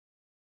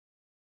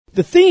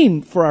The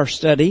theme for our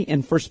study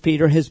in 1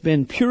 Peter has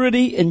been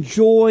purity and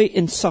joy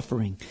in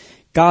suffering,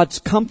 God's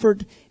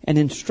comfort and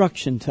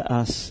instruction to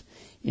us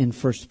in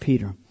 1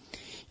 Peter.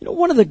 You know,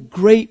 one of the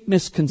great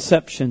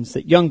misconceptions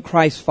that young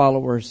Christ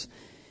followers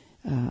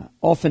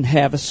often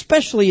have,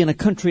 especially in a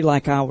country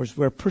like ours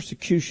where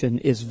persecution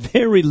is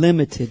very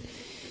limited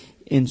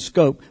in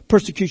scope.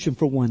 Persecution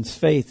for one's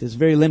faith is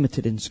very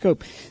limited in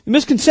scope. The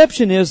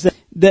misconception is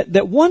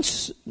that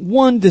once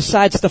one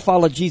decides to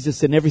follow Jesus,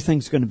 then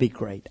everything's going to be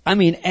great. I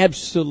mean,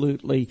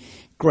 absolutely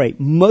great.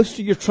 Most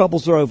of your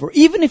troubles are over.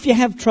 Even if you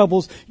have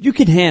troubles, you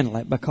can handle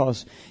it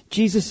because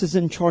Jesus is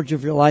in charge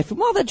of your life. And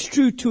while that's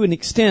true to an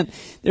extent,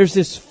 there's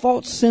this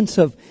false sense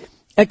of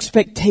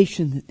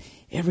expectation that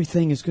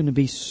everything is going to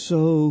be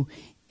so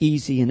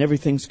easy and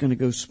everything's going to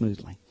go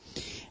smoothly.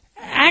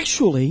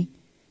 Actually,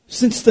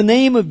 since the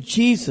name of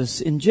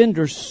Jesus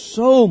engenders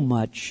so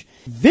much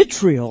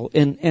vitriol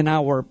in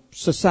our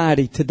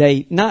society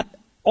today, not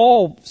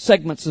all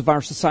segments of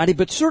our society,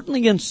 but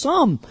certainly in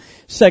some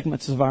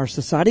segments of our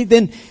society,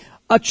 then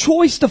a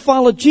choice to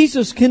follow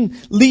Jesus can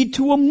lead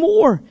to a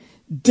more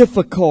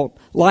difficult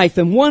life.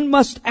 And one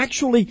must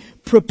actually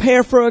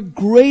prepare for a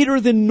greater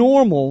than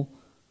normal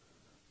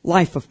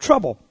life of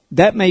trouble.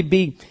 That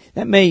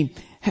may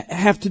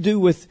have to do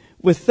with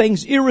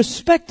things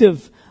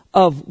irrespective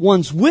of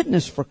one's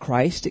witness for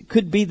Christ. It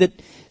could be that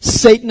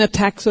Satan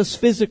attacks us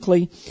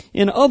physically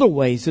in other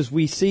ways, as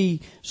we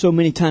see so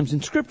many times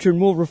in Scripture, and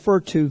we'll refer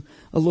to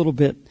a little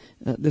bit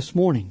this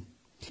morning.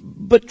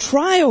 But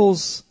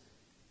trials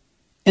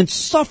and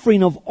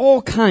suffering of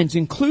all kinds,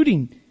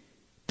 including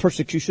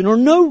persecution, are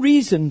no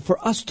reason for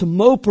us to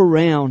mope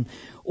around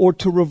or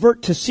to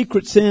revert to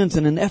secret sins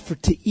in an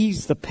effort to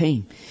ease the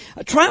pain.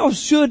 Trials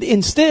should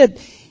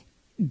instead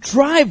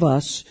drive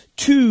us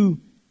to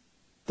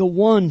the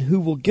one who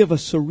will give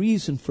us a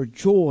reason for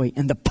joy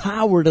and the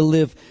power to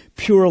live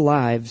pure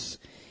lives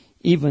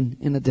even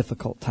in a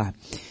difficult time.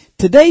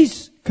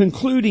 Today's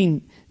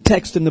concluding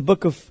text in the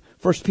book of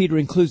 1 Peter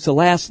includes the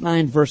last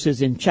 9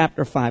 verses in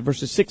chapter 5,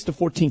 verses 6 to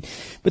 14.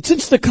 But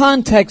since the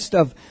context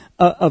of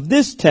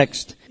this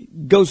text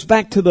goes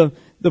back to the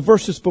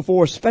verses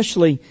before,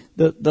 especially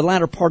the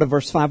latter part of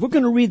verse 5, we're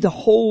going to read the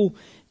whole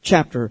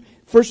chapter.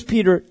 1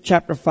 Peter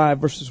chapter 5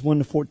 verses 1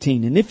 to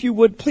 14. And if you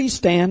would, please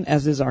stand,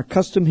 as is our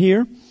custom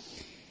here.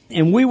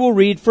 And we will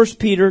read 1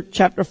 Peter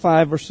chapter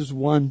 5 verses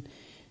 1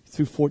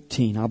 through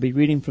 14. I'll be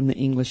reading from the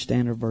English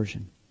Standard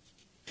Version.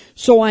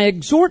 So I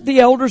exhort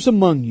the elders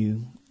among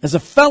you, as a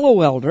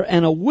fellow elder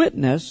and a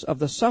witness of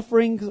the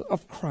sufferings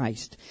of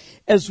Christ,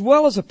 as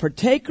well as a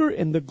partaker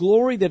in the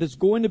glory that is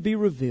going to be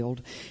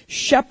revealed,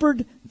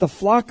 shepherd the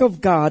flock of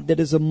God that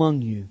is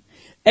among you,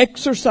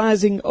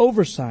 exercising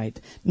oversight,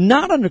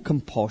 not under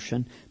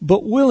compulsion,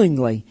 but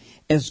willingly,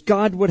 as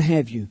God would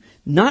have you,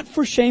 not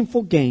for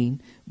shameful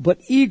gain, but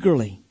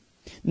eagerly,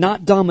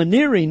 not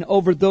domineering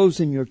over those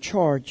in your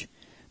charge,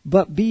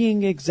 but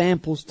being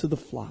examples to the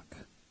flock.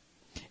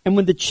 And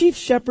when the chief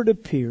shepherd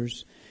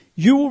appears,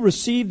 you will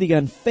receive the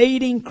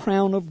unfading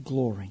crown of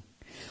glory.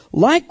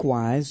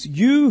 Likewise,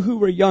 you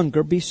who are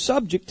younger, be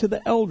subject to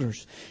the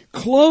elders.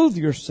 Clothe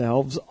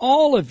yourselves,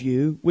 all of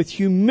you, with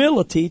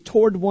humility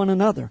toward one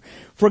another.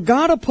 For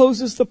God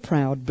opposes the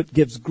proud, but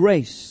gives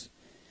grace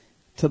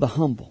to the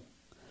humble.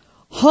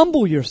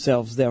 Humble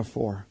yourselves,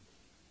 therefore,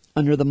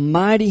 under the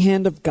mighty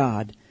hand of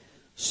God,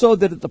 so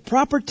that at the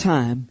proper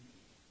time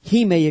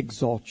He may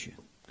exalt you,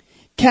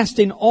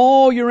 casting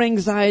all your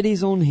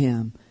anxieties on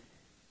Him,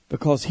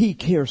 because He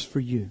cares for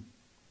you.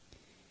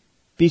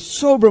 Be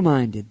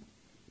sober-minded.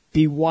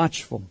 Be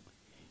watchful.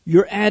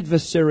 Your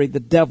adversary, the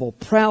devil,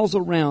 prowls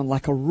around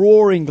like a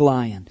roaring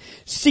lion,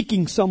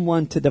 seeking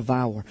someone to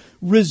devour.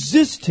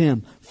 Resist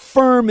him,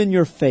 firm in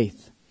your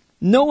faith,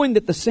 knowing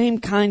that the same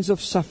kinds of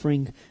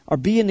suffering are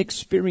being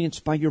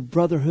experienced by your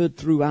brotherhood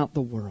throughout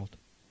the world.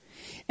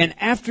 And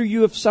after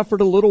you have suffered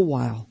a little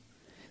while,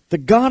 the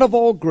God of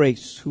all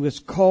grace, who has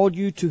called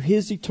you to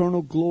His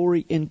eternal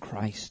glory in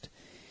Christ,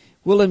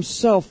 will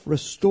Himself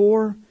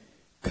restore,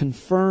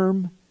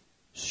 confirm,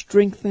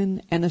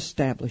 strengthen, and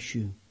establish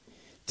you.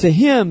 To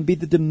Him be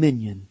the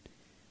dominion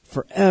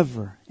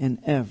forever and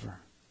ever.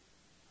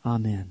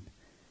 Amen.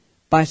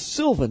 By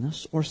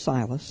Silvanus or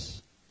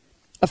Silas,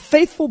 a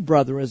faithful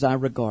brother as I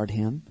regard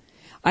him,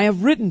 I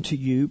have written to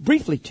you,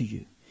 briefly to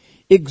you,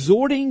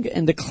 exhorting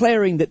and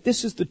declaring that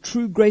this is the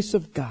true grace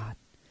of God.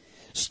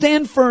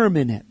 Stand firm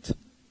in it.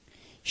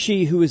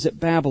 She who is at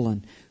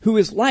Babylon, who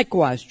is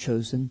likewise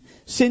chosen,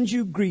 sends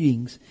you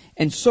greetings,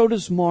 and so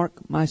does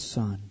Mark, my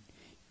son.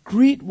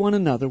 Greet one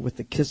another with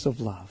the kiss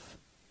of love.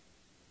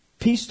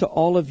 Peace to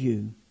all of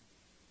you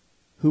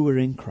who are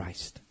in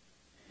Christ.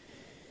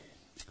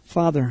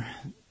 Father,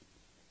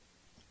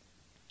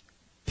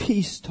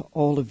 peace to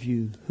all of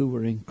you who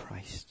are in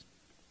Christ.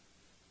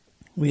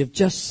 We have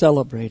just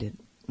celebrated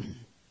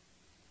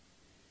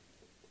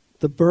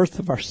the birth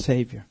of our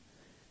Savior.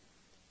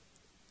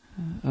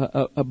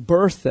 A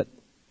birth that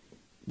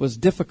was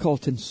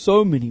difficult in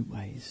so many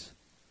ways.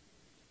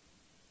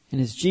 And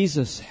as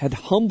Jesus had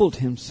humbled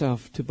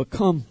Himself to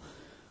become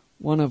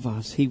one of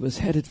us, He was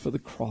headed for the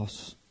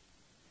cross.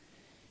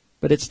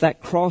 But it's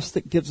that cross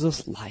that gives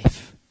us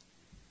life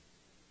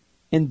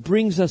and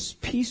brings us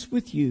peace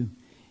with you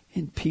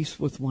and peace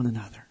with one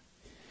another.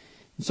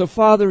 And so,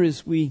 Father,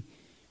 as we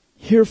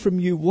hear from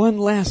you one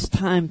last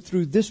time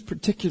through this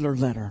particular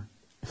letter,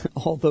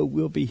 although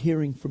we'll be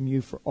hearing from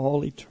you for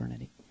all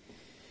eternity,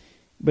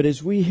 but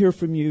as we hear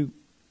from you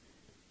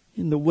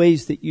in the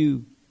ways that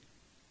you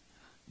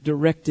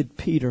directed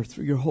Peter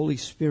through your Holy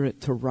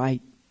Spirit to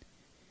write,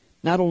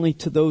 not only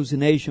to those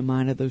in Asia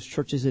Minor, those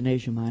churches in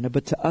Asia Minor,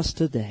 but to us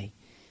today,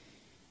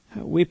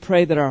 we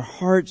pray that our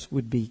hearts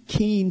would be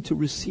keen to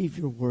receive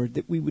your word,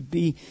 that we would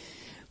be,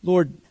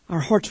 Lord, our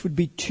hearts would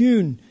be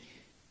tuned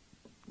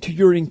to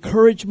your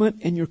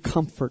encouragement and your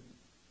comfort.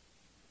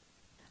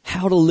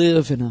 How to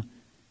live in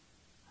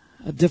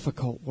a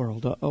difficult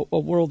world, a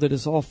world that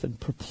is often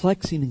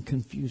perplexing and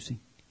confusing.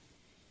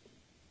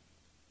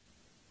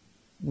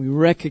 We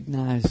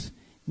recognize,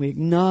 we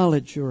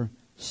acknowledge your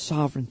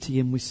sovereignty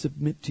and we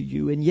submit to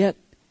you. And yet,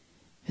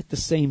 at the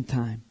same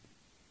time,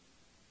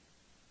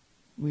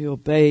 we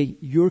obey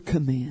your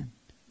command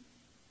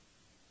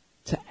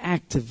to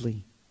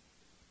actively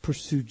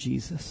pursue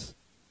Jesus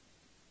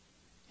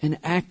and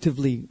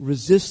actively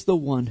resist the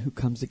one who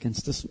comes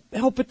against us.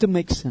 Help it to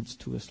make sense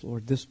to us,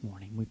 Lord, this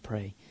morning, we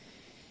pray.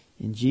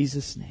 In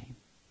Jesus' name,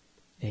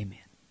 amen.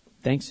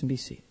 Thanks, and be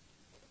seated.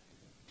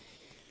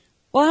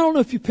 Well, I don't know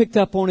if you picked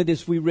up on it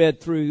as we read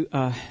through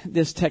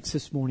this text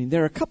this morning.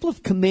 There are a couple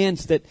of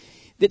commands that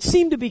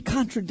seem to be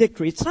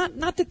contradictory. It's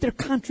not that they're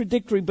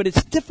contradictory, but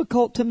it's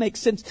difficult to make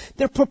sense.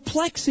 They're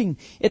perplexing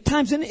at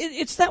times. And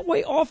it's that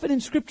way often in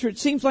Scripture. It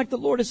seems like the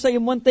Lord is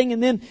saying one thing,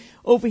 and then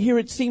over here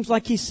it seems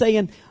like He's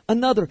saying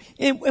another.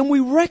 And we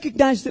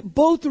recognize that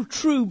both are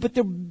true, but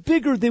they're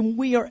bigger than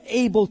we are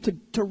able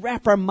to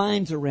wrap our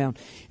minds around.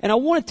 And I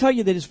want to tell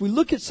you that as we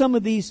look at some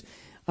of these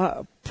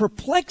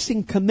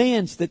perplexing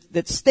commands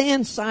that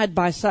stand side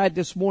by side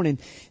this morning,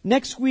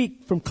 next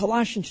week from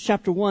Colossians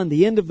chapter 1,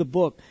 the end of the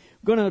book,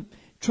 we're going to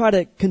try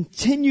to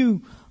continue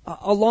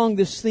along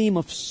this theme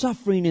of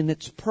suffering and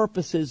its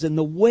purposes and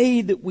the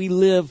way that we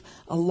live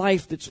a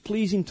life that's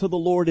pleasing to the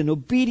Lord in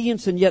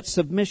obedience and yet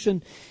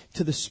submission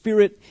to the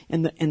Spirit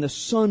and the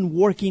Son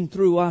working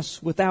through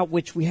us, without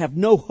which we have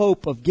no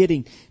hope of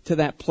getting to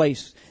that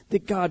place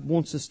that God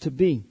wants us to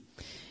be.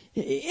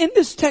 In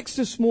this text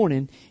this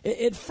morning,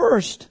 at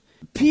first,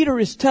 Peter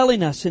is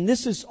telling us, and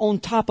this is on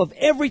top of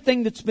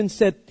everything that's been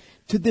said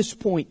to this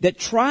point, that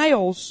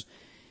trials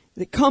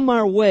that come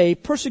our way,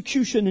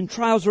 persecution and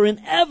trials, are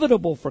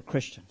inevitable for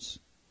Christians.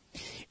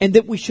 And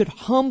that we should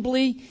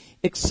humbly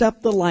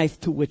accept the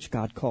life to which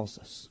God calls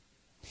us.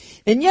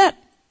 And yet,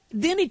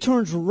 then he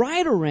turns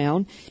right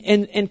around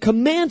and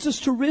commands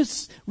us to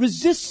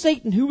resist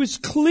Satan, who is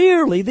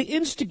clearly the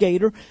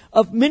instigator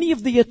of many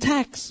of the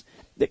attacks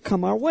that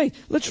come our way.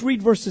 Let's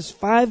read verses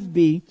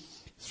 5b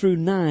through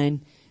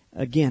 9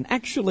 again.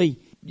 Actually,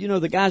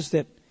 the guys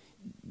that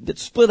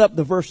split up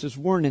the verses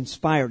weren't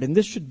inspired, and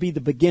this should be the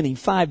beginning.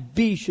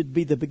 5b should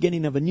be the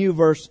beginning of a new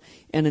verse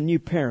and a new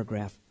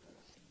paragraph.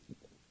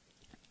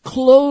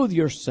 Clothe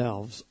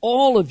yourselves,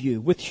 all of you,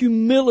 with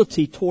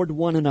humility toward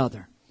one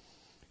another.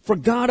 For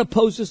God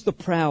opposes the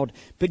proud,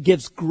 but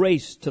gives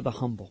grace to the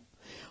humble.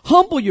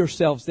 Humble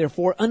yourselves,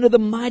 therefore, under the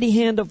mighty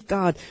hand of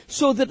God,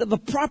 so that at the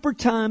proper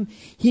time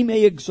He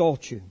may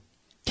exalt you,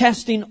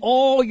 casting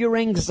all your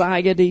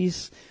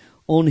anxieties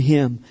on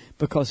Him,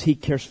 because He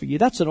cares for you.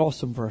 That's an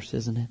awesome verse,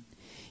 isn't it?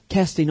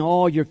 Casting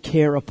all your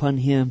care upon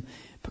Him,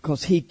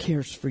 because He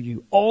cares for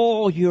you.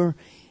 All your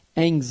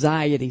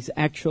anxieties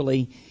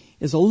actually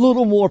is a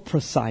little more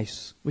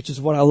precise, which is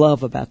what I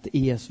love about the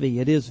ESV.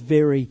 It is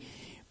very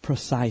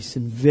precise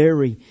and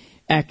very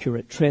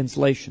accurate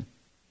translation.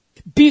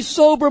 Be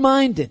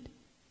sober-minded.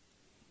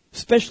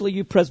 Especially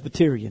you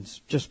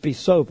Presbyterians. Just be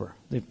sober.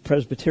 The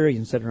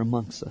Presbyterians that are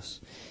amongst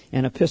us.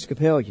 And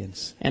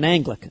Episcopalians. And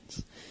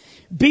Anglicans.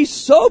 Be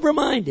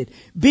sober-minded.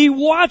 Be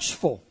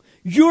watchful.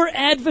 Your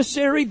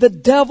adversary, the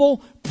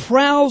devil,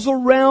 prowls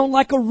around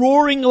like a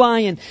roaring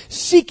lion,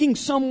 seeking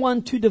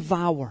someone to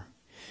devour.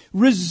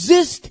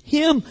 Resist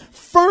him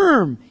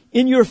firm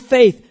in your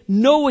faith,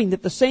 knowing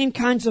that the same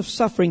kinds of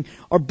suffering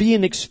are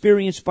being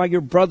experienced by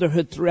your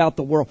brotherhood throughout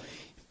the world.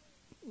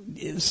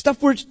 The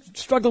stuff we're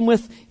struggling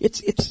with,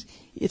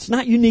 it's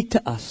not unique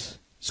to us.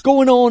 It's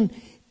going on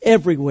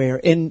everywhere.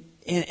 And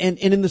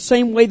in the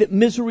same way that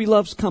misery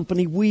loves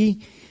company,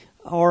 we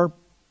are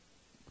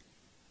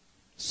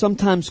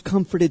sometimes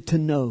comforted to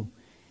know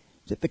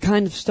that the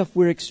kind of stuff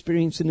we're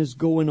experiencing is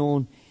going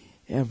on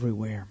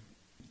everywhere.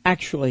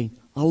 Actually,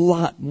 a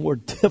lot more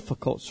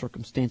difficult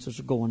circumstances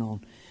are going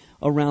on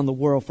around the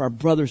world for our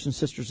brothers and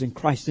sisters in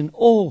Christ. And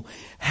oh,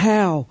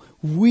 how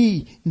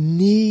we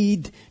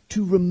need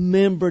to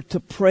remember to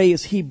pray,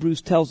 as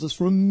Hebrews tells us.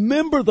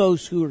 Remember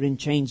those who are in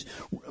chains.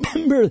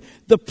 Remember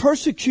the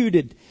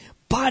persecuted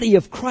body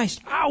of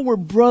Christ, our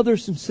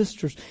brothers and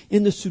sisters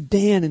in the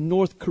Sudan and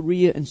North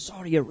Korea and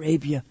Saudi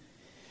Arabia.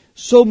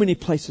 So many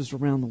places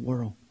around the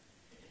world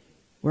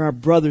where our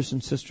brothers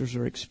and sisters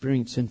are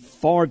experiencing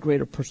far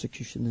greater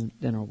persecution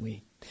than are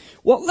we.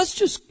 Well,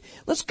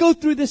 let's go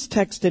through this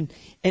text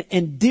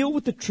and deal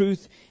with the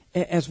truth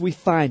as we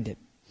find it.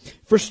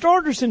 For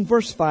starters, in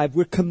verse 5,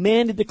 we're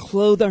commanded to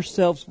clothe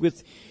ourselves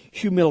with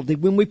humility.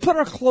 When we put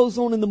our clothes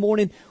on in the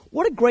morning,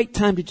 what a great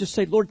time to just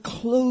say, Lord,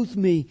 clothe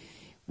me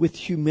with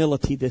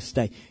humility this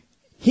day.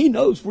 He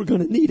knows we're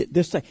going to need it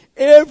this day.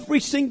 Every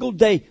single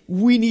day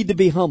we need to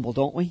be humble,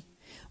 don't we?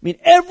 I mean,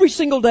 every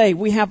single day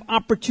we have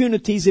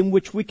opportunities in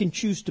which we can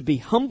choose to be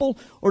humble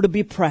or to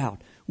be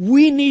proud.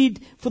 We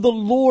need for the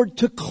Lord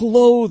to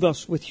clothe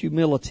us with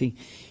humility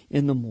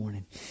in the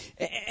morning.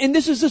 And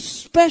this is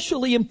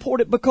especially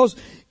important because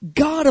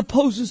God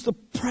opposes the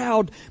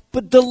proud,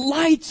 but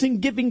delights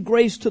in giving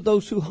grace to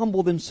those who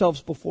humble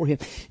themselves before Him.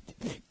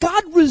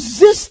 God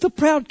resists the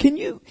proud. Can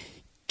you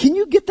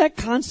get that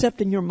concept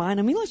in your mind?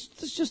 I mean, let's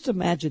just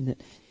imagine that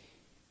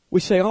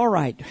we say, all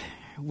right,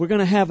 we're going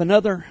to have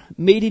another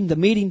meeting. The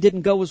meeting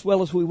didn't go as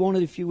well as we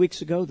wanted a few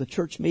weeks ago, the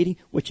church meeting,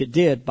 which it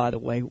did, by the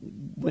way,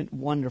 went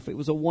wonderful. It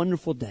was a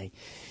wonderful day.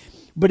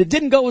 But it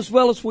didn't go as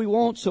well as we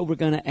want, so we're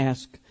going to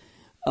ask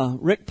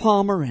Rick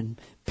Palmer and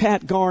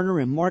Pat Garner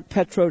and Mark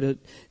Petro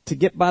to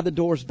get by the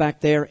doors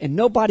back there, and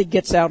nobody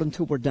gets out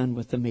until we're done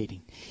with the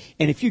meeting.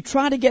 And if you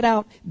try to get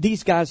out,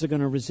 these guys are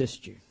going to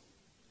resist you.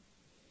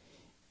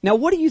 Now,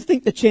 what do you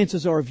think the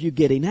chances are of you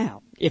getting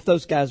out if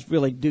those guys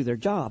really do their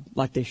job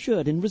like they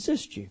should and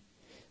resist you?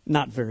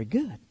 Not very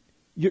good.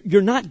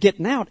 You're not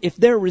getting out if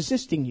they're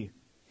resisting you.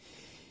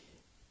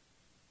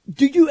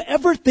 Do you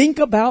ever think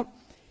about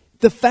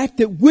the fact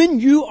that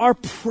when you are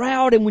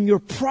proud and when your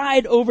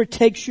pride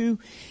overtakes you,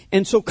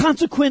 and so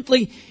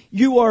consequently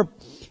you are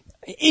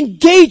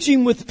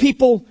engaging with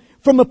people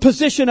from a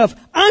position of,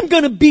 I'm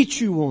going to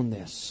beat you on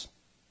this.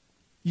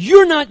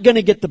 You're not going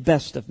to get the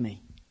best of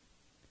me.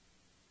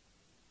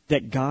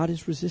 That God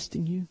is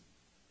resisting you.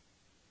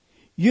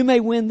 You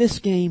may win this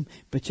game,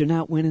 but you're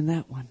not winning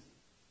that one.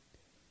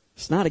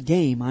 It's not a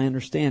game, I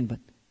understand, but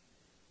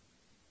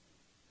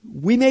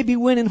we may be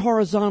winning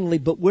horizontally,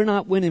 but we're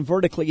not winning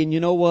vertically. And you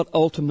know what?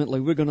 Ultimately,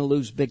 we're going to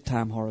lose big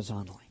time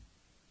horizontally.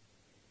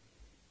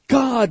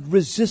 God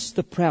resists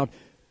the proud,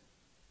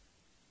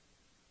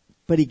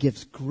 but He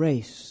gives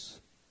grace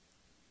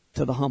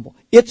to the humble.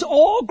 It's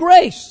all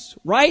grace,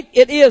 right?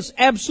 It is,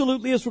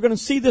 absolutely is. We're going to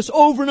see this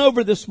over and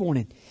over this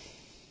morning.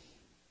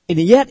 And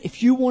yet,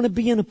 if you want to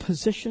be in a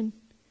position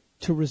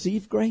to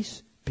receive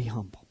grace, be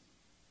humble.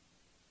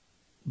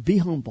 Be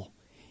humble.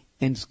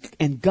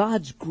 And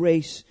God's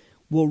grace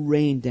will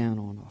rain down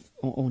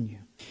on you.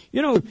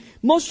 You know,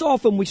 most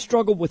often we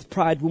struggle with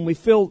pride when we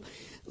feel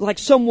like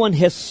someone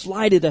has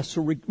slighted us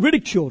or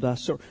ridiculed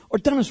us or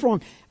done us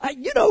wrong.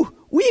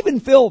 We even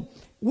feel,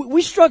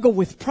 we struggle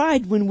with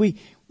pride when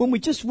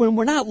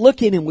we're not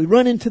looking and we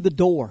run into the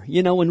door,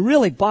 and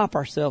really bop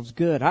ourselves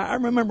good. I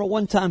remember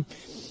one time,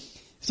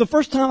 it's the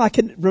first time I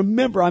can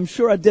remember, I'm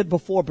sure I did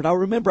before, but I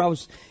remember I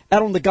was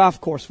out on the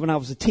golf course when I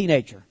was a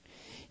teenager.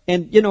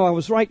 And, I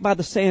was right by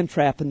the sand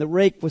trap and the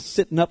rake was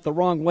sitting up the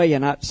wrong way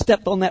and I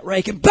stepped on that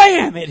rake and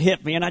bam, it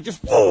hit me and I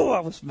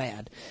was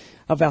mad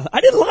about it.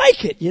 I didn't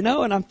like it,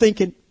 and I'm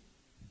thinking,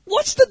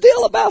 what's the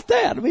deal about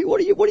that? I mean, what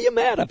are you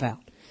mad about?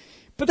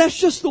 But that's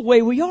just the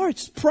way we are.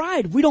 It's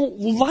pride. We don't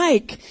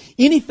like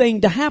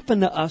anything to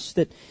happen to us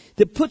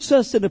that puts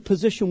us in a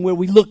position where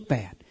we look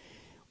bad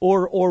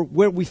or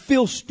where we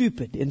feel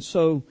stupid. And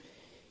so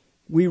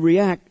we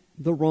react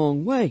the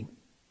wrong way.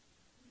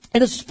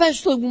 And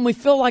especially when we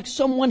feel like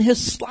someone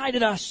has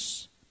slighted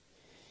us.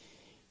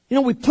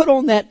 We put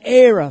on that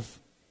air of,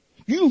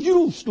 you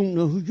don't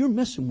know who you're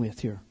messing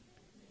with here.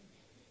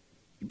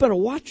 You better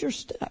watch your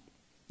step.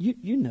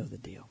 You know the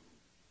deal.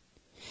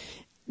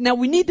 Now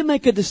we need to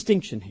make a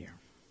distinction here.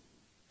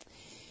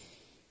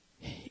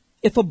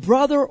 If a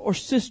brother or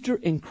sister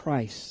in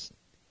Christ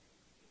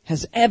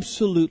has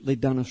absolutely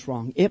done us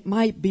wrong, it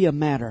might be a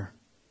matter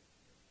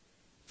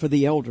for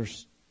the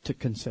elders to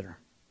consider,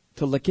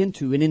 to look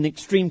into. And in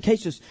extreme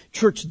cases,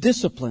 church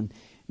discipline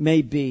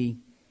may be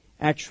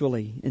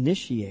actually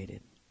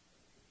initiated.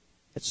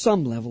 At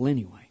some level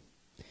anyway.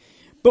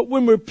 But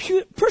when we're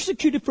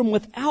persecuted from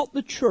without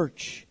the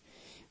church,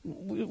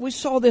 we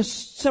saw this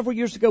several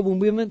years ago when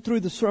we went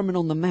through the Sermon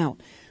on the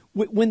Mount.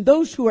 When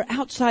those who are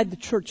outside the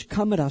church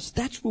come at us,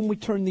 that's when we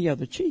turn the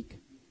other cheek.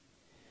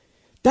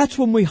 That's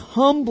when we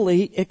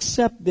humbly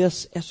accept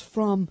this as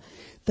from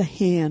the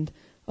hand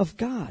of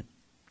God.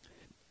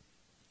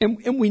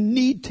 And we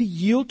need to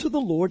yield to the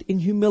Lord in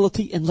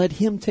humility and let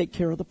Him take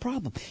care of the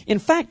problem. In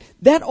fact,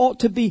 that ought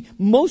to be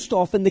most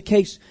often the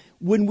case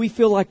when we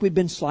feel like we've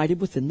been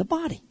slighted within the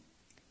body.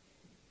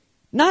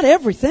 Not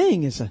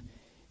everything is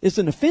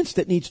an offense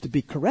that needs to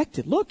be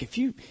corrected. Look, if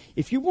you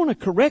want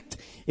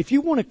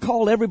to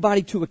call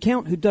everybody to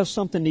account who does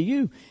something to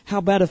you, how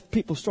about if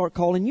people start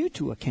calling you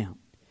to account?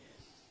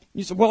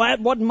 You say, well, that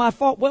wasn't my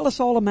fault. Well, it's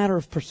all a matter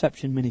of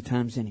perception many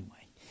times anyway.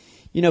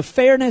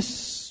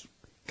 Fairness,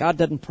 God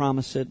doesn't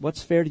promise it.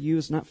 What's fair to you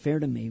is not fair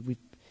to me. We've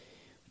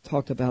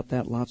talked about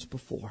that lots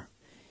before.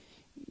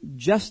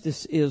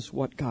 Justice is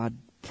what God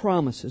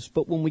promises.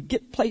 But when we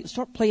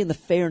start playing the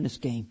fairness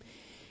game,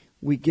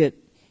 we get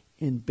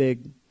in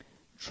big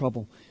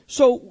trouble.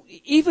 So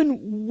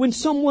even when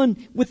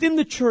someone within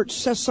the church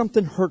says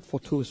something hurtful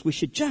to us, we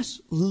should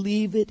just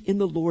leave it in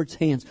the Lord's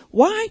hands.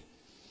 Why?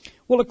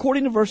 Well,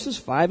 according to verses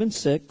 5 and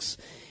 6,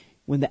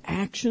 when the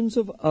actions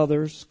of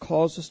others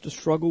cause us to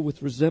struggle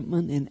with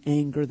resentment and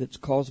anger that's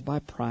caused by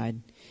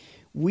pride,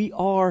 we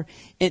are,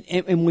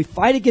 and we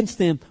fight against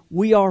them,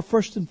 we are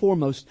first and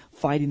foremost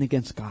fighting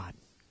against God.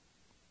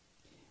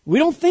 We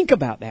don't think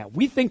about that.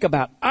 We think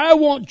about, I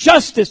want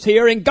justice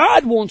here and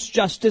God wants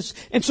justice.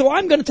 And so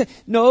I'm going to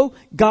no,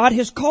 God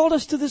has called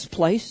us to this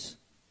place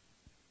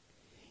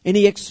and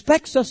He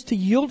expects us to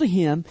yield to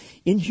Him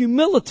in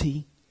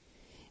humility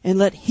and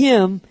let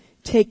Him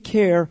take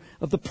care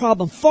of the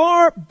problem.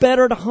 Far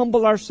better to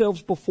humble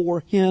ourselves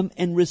before Him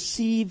and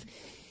receive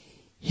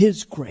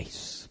His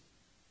grace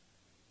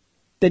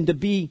than to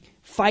be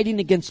fighting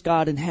against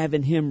God and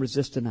having Him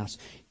resisting us.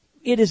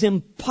 It is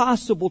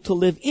impossible to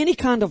live any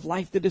kind of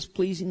life that is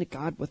pleasing to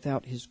God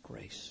without His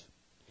grace.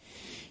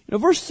 Now,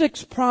 verse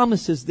 6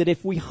 promises that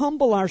if we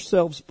humble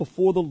ourselves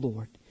before the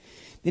Lord,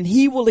 then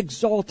He will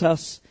exalt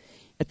us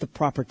at the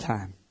proper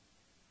time.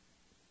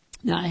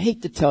 Now, I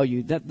hate to tell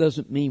you, that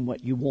doesn't mean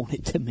what you want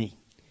it to mean.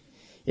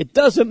 It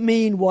doesn't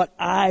mean what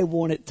I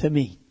want it to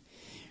mean.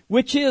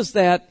 Which is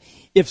that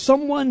if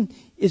someone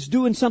is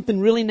doing something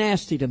really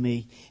nasty to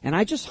me, and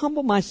I just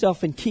humble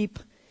myself and keep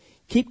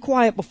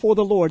quiet before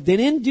the Lord, then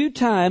in due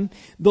time,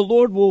 the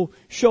Lord will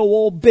show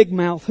old Big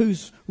Mouth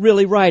who's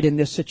really right in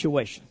this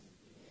situation.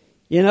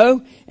 You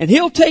know? And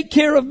He'll take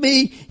care of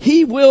me.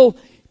 He will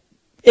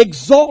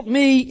exalt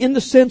me in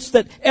the sense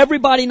that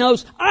everybody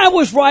knows I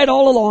was right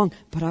all along,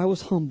 but I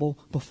was humble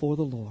before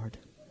the Lord.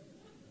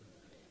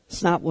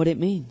 It's not what it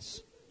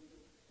means.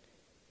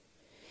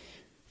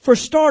 For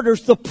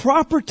starters, the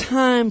proper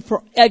time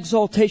for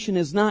exaltation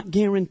is not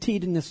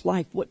guaranteed in this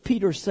life. What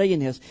Peter is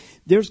saying is,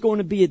 there's going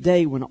to be a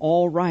day when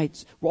all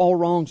wrongs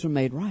are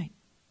made right.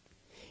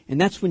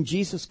 And that's when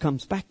Jesus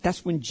comes back.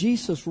 That's when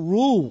Jesus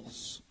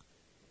rules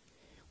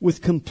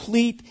with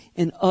complete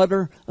and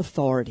utter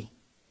authority.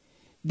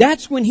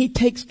 That's when He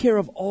takes care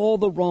of all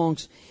the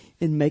wrongs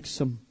and makes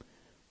them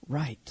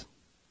right.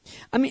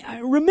 I mean,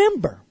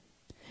 remember,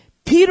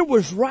 Peter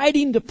was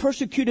writing to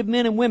persecuted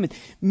men and women,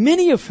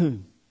 many of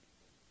whom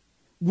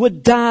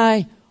would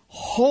die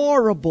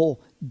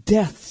horrible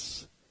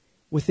deaths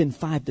within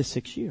 5 to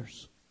 6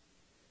 years.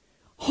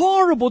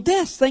 Horrible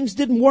deaths. Things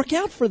didn't work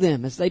out for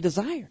them as they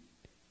desired.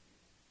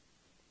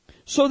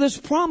 So this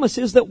promise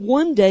is that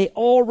one day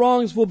all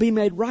wrongs will be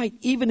made right,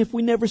 even if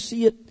we never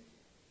see it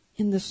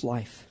in this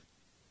life.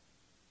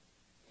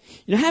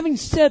 You know, having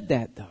said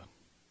that though,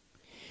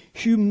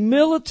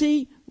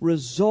 humility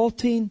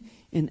resulting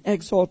in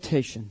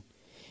exaltation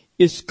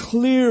is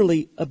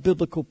clearly a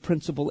biblical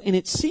principle, and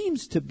it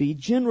seems to be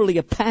generally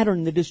a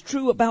pattern that is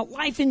true about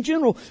life in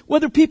general,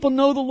 whether people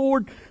know the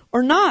Lord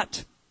or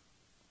not.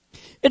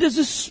 It is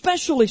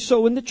especially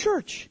so in the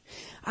church.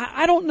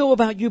 I don't know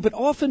about you, but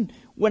often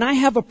when I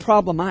have a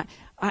problem,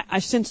 I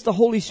sense the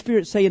Holy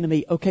Spirit saying to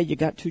me, okay, you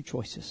got two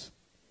choices.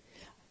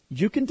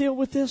 You can deal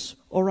with this,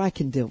 or I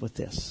can deal with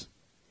this.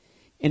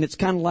 And it's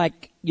kind of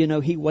like, you know,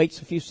 He waits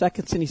a few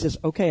seconds and He says,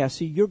 okay, I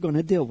see you're going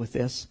to deal with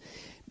this.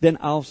 Then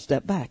I'll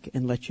step back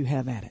and let you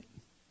have at it.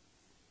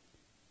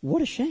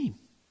 What a shame.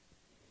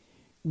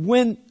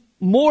 When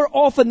more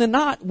often than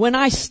not, when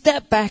I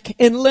step back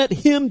and let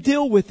Him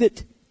deal with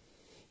it,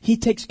 He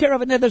takes care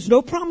of it. Now, there's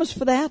no promise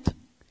for that.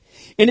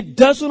 And it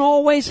doesn't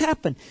always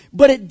happen.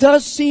 But it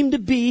does seem to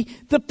be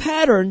the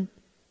pattern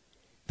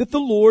that the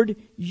Lord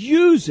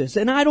uses.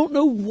 And I don't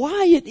know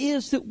why it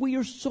is that we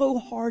are so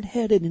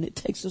hard-headed and it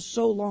takes us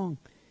so long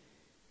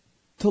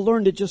to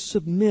learn to just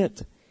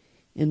submit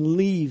and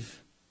leave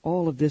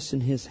all of this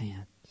in His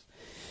hands.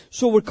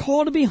 So we're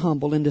called to be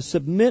humble and to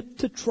submit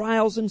to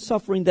trials and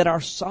suffering that our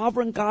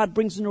sovereign God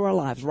brings into our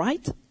lives,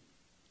 right?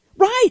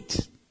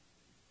 Right!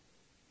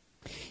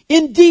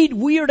 Indeed,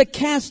 we are to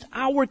cast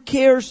our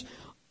cares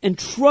and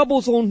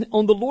troubles on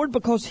the Lord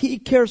because He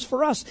cares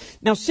for us.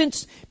 Now,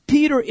 since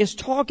Peter is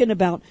talking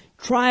about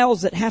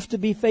trials that have to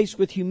be faced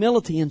with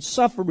humility and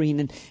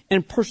suffering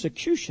and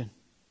persecution,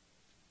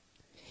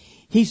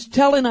 He's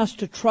telling us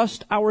to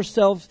trust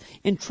ourselves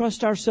and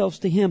trust ourselves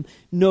to Him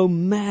no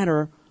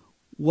matter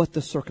what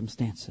the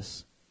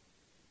circumstances.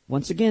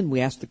 Once again,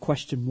 we ask the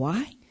question,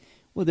 why?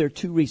 Well, there are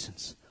two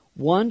reasons.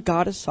 One,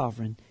 God is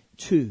sovereign.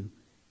 Two,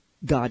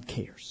 God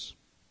cares.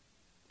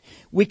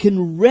 We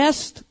can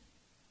rest.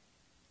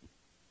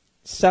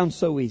 Sounds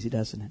so easy,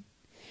 doesn't it?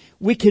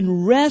 We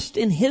can rest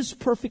in His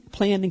perfect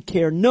plan and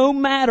care no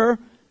matter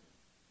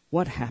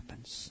what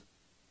happens.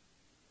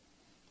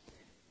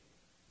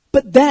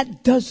 But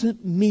that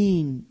doesn't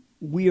mean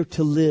we are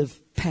to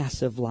live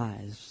passive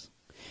lives.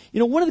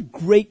 You know, one of the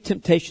great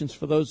temptations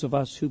for those of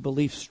us who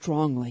believe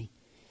strongly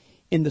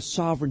in the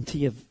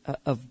sovereignty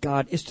of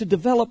God is to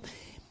develop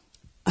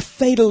a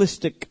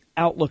fatalistic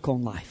outlook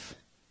on life.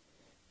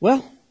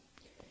 Well,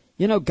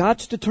 you know,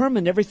 God's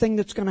determined everything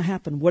that's going to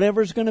happen.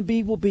 Whatever's going to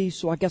be will be,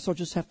 so I guess I'll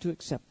just have to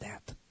accept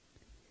that.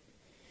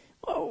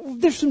 Well,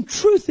 there's some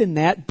truth in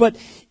that, but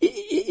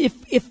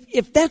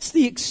if that's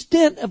the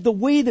extent of the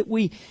way that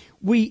we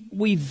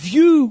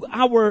view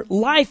our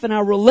life and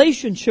our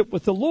relationship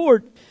with the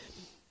Lord,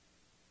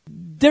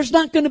 there's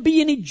not going to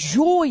be any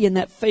joy in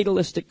that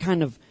fatalistic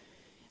kind of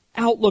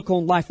outlook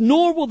on life,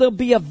 nor will there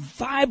be a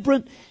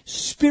vibrant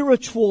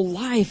spiritual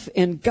life.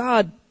 And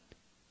God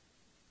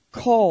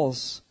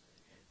calls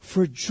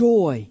for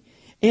joy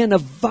and a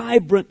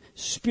vibrant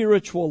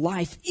spiritual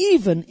life,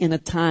 even in a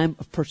time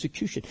of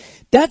persecution.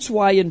 That's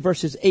why in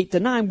verses 8 to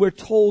 9, we're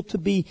told to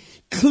be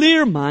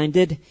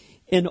clear-minded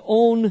and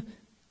on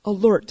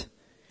alert.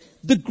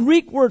 The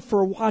Greek word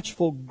for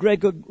watchful,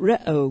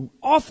 gregoreo,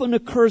 often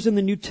occurs in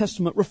the New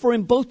Testament,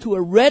 referring both to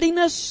a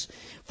readiness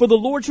for the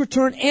Lord's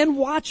return and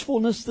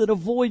watchfulness that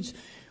avoids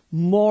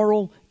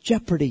moral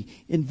jeopardy,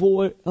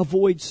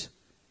 avoids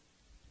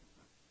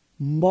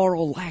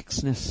moral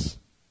laxness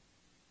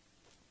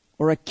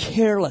or a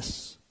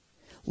careless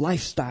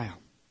lifestyle.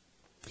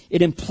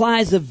 It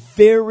implies a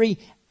very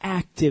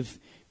active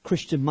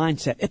Christian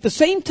mindset. At the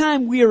same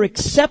time we are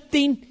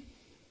accepting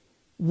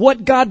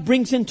what God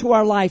brings into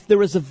our life,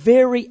 there is a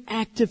very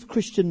active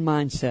Christian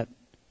mindset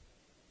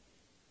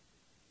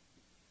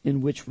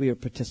in which we are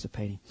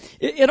participating.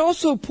 It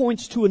also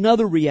points to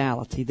another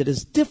reality that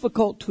is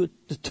difficult to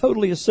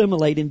totally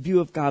assimilate in view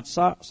of God's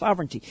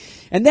sovereignty.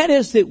 And that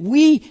is that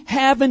we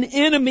have an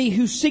enemy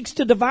who seeks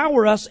to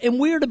devour us, and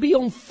we are to be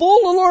on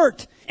full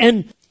alert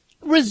and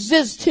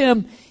resist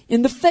him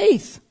in the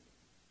faith.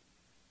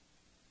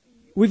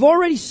 We've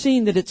already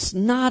seen that it's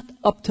not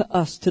up to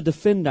us to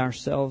defend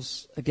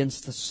ourselves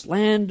against the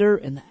slander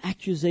and the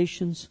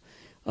accusations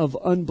of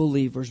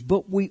unbelievers,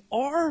 but we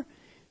are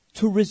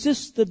to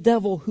resist the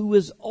devil who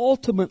is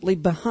ultimately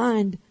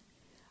behind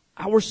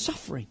our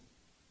suffering.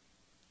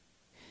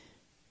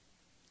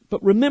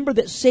 But remember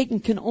that Satan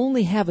can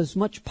only have as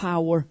much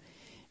power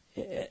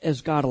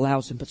as God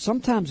allows him, but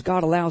sometimes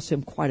God allows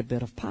him quite a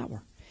bit of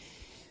power.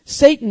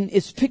 Satan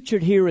is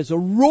pictured here as a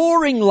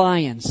roaring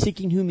lion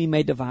seeking whom he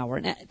may devour.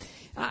 And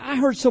I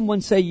heard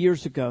someone say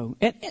years ago,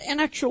 and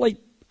actually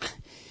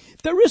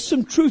there is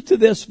some truth to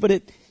this, but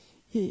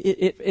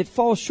it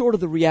falls short of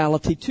the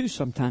reality too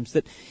sometimes,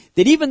 that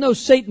even though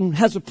Satan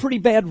has a pretty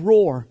bad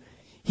roar,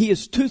 he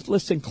is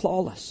toothless and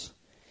clawless.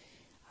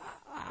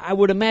 I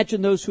would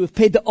imagine those who have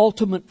paid the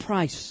ultimate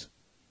price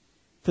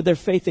for their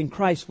faith in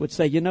Christ would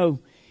say,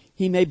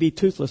 he may be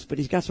toothless, but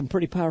he's got some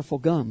pretty powerful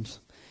gums.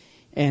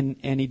 And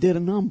he did a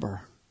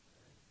number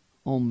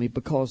on me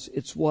because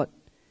it's what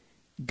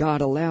God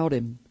allowed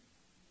him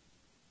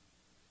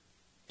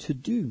to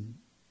do.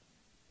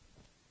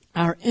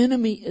 Our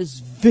enemy is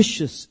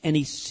vicious and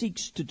he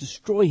seeks to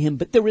destroy him,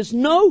 but there is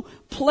no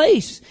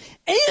place,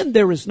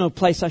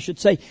 I should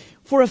say,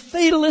 for a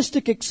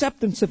fatalistic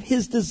acceptance of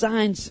his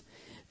designs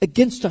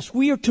against us.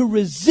 We are to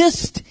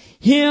resist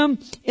him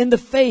in the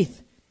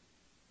faith,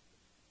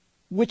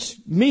 which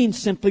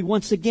means simply,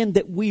 once again,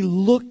 that we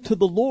look to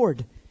the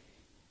Lord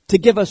to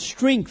give us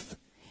strength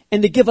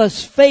and to give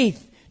us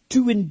faith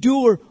to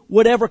endure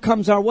whatever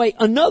comes our way.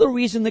 Another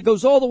reason that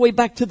goes all the way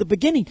back to the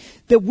beginning,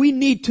 that we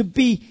need to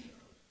be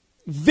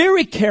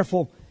very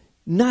careful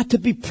not to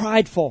be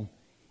prideful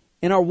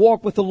in our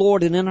walk with the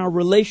Lord and in our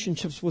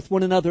relationships with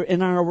one another,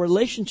 in our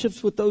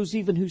relationships with those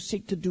even who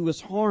seek to do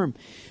us harm,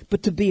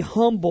 but to be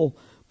humble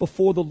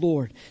before the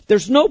Lord.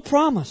 There's no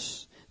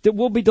promise that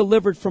we'll be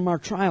delivered from our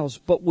trials,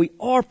 but we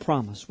are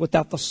promised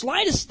without the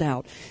slightest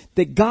doubt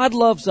that God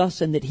loves us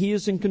and that He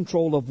is in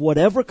control of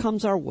whatever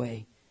comes our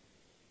way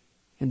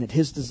and that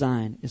His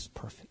design is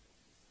perfect.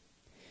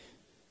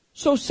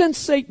 So since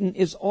Satan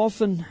is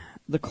often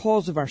the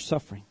cause of our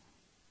suffering,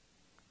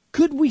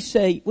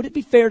 would it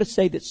be fair to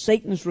say that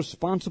Satan is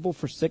responsible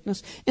for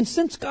sickness? And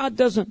since God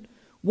doesn't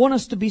want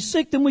us to be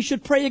sick, then we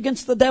should pray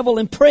against the devil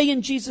and pray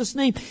in Jesus'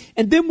 name,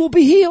 and then we'll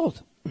be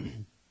healed.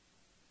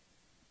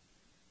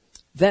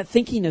 That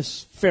thinking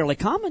is fairly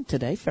common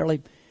today,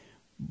 fairly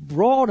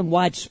broad and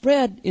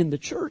widespread in the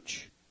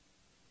church.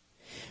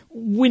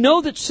 We know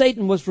that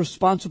Satan was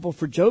responsible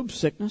for Job's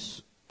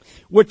sickness.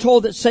 We're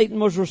told that Satan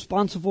was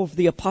responsible for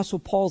the Apostle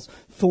Paul's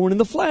thorn in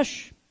the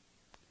flesh.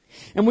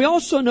 And we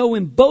also know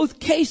in both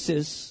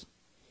cases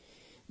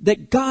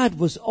that God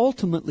was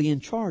ultimately in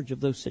charge of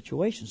those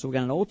situations. So we've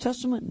got an Old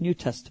Testament and New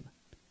Testament.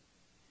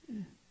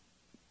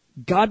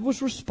 God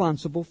was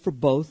responsible for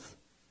both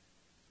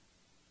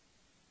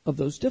of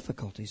those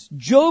difficulties.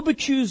 Job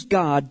accused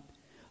God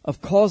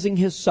of causing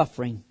his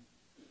suffering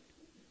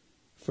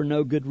for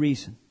no good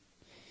reason.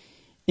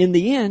 In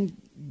the end,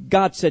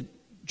 God said,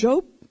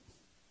 Job,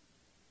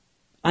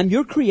 I'm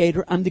your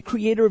creator. I'm the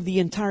creator of the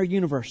entire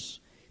universe.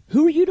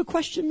 Who are you to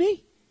question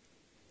me?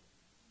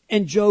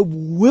 And Job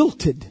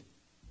wilted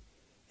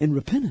in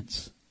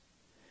repentance.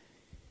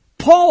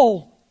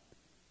 Paul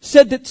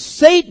said that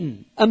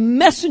Satan, a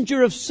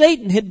messenger of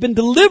Satan, had been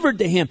delivered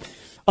to him,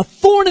 a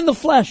thorn in the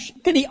flesh.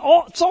 And he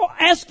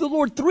asked the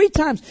Lord 3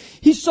 times.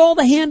 He saw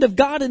the hand of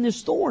God in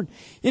his thorn,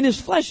 in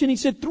his flesh, and he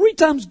said 3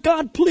 times,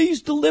 God,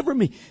 please deliver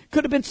me.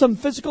 Could have been some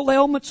physical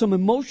ailment, some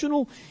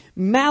emotional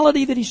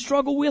malady that he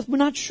struggled with. We're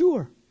not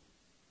sure.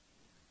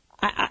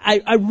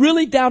 I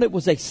really doubt it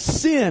was a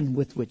sin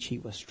with which he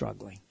was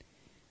struggling.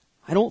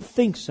 I don't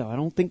think so. I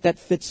don't think that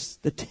fits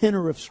the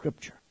tenor of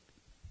Scripture.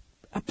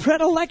 A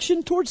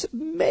predilection towards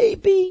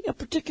maybe a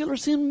particular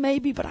sin,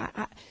 maybe, but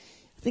I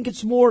think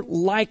it's more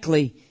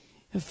likely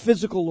a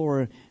physical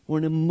or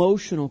an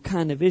emotional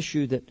kind of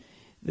issue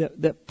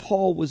that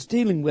Paul was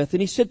dealing with.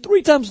 And he said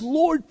 3 times,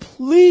 Lord,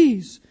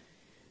 please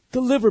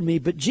deliver me.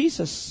 But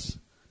Jesus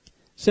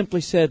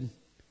simply said,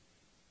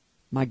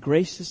 my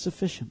grace is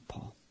sufficient,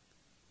 Paul.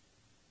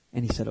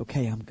 And he said,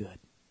 okay, I'm good.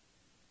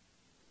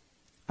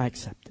 I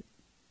accept it.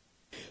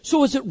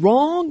 So is it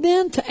wrong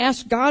then to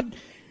ask God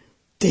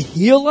to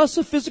heal us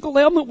of physical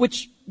ailment,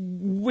 which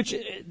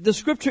the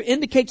Scripture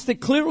indicates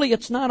that clearly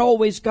it's not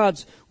always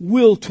God's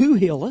will to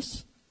heal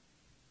us?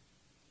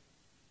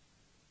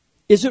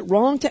 Is it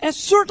wrong to ask?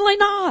 Certainly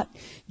not.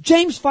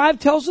 James 5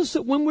 tells us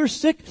that when we're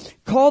sick,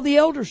 call the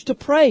elders to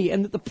pray,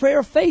 and that the prayer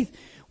of faith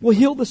will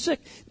heal the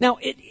sick. Now,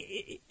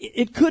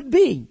 it could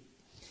be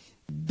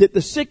that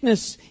the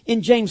sickness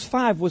in James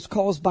 5 was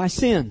caused by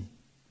sin.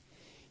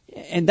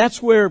 And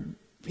that's where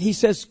he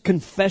says,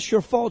 confess your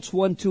faults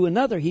one to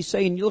another. He's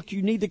saying, look,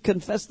 you need to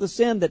confess the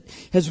sin that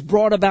has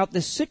brought about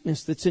this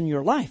sickness that's in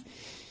your life.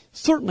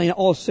 Certainly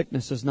all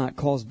sickness is not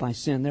caused by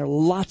sin. There are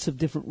lots of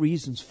different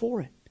reasons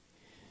for it.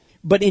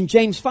 But in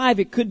James 5,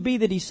 it could be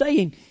that he's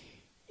saying,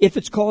 if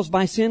it's caused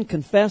by sin,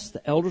 confess,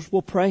 the elders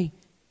will pray,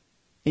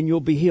 and you'll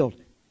be healed.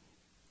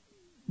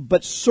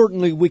 But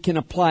certainly we can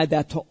apply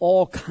that to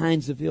all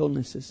kinds of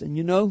illnesses. And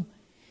you know,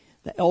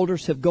 the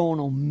elders have gone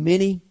on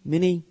many,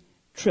 many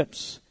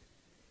trips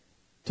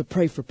to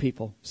pray for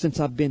people since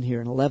I've been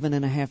here in 11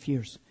 and a half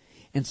years.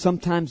 And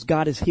sometimes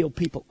God has healed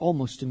people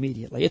almost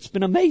immediately. It's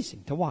been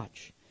amazing to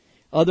watch.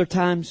 Other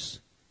times,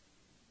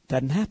 it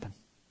doesn't happen.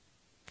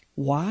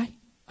 Why?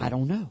 I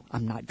don't know.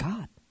 I'm not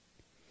God.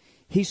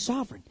 He's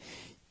sovereign.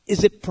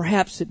 Is it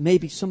perhaps that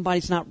maybe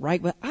somebody's not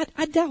right? Well,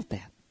 I doubt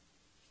that.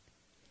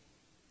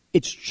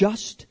 It's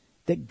just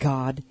that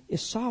God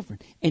is sovereign.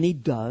 And He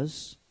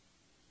does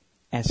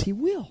as He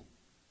will.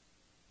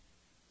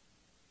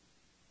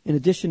 In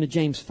addition to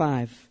James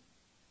 5,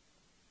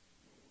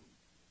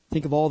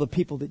 think of all the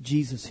people that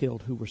Jesus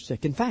healed who were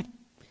sick. In fact,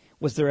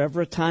 was there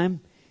ever a time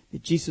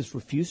that Jesus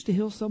refused to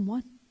heal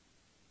someone?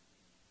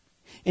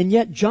 And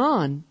yet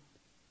John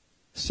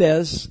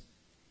says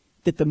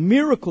that the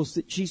miracles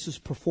that Jesus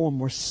performed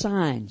were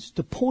signs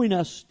to point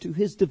us to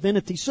His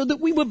divinity so that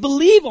we would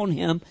believe on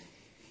Him,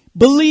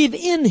 believe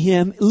in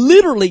Him,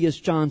 literally as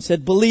John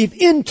said, believe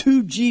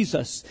into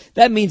Jesus.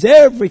 That means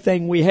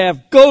everything we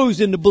have goes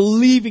into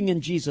believing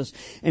in Jesus,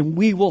 and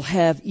we will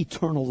have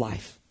eternal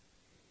life.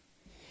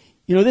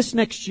 You know, this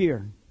next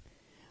year,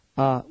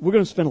 we're going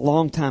to spend a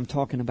long time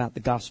talking about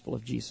the gospel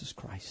of Jesus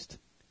Christ.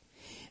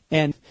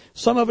 And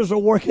some of us are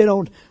working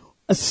on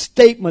a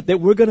statement that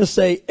we're going to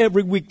say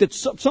every week, that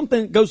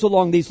something that goes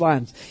along these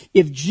lines.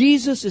 If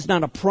Jesus is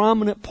not a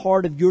prominent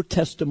part of your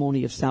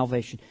testimony of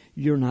salvation,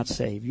 you're not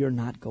saved. You're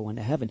not going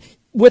to heaven.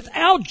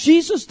 Without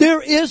Jesus,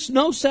 there is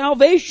no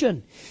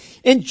salvation.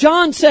 And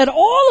John said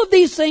all of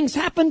these things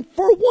happened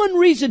for one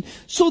reason,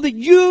 so that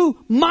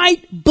you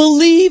might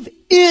believe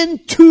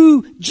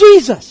into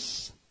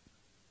Jesus.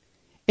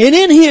 And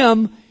in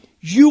Him,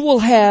 you will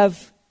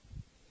have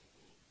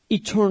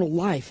eternal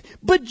life.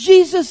 But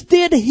Jesus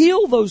did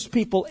heal those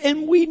people,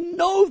 and we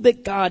know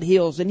that God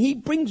heals, and He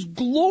brings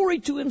glory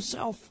to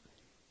Himself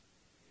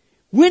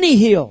when He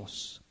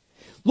heals.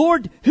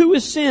 Lord, who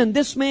has sinned,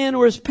 this man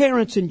or his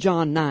parents in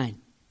John 9?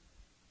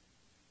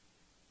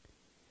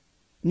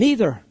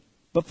 Neither,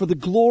 but for the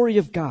glory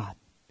of God,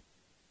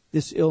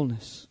 this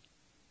illness,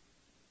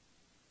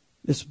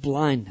 this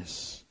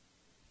blindness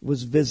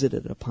was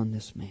visited upon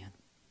this man.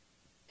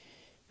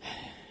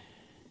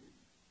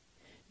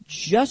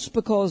 Just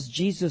because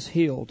Jesus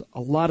healed a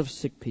lot of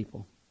sick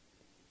people,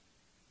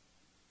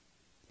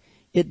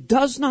 it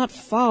does not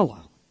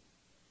follow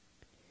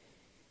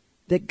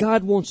that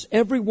God wants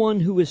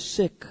everyone who is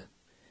sick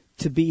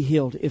to be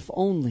healed, if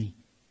only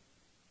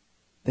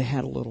they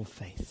had a little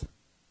faith.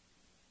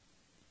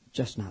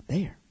 Just not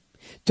there.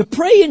 To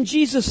pray in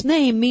Jesus'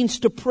 name means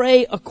to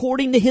pray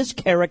according to His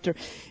character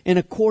and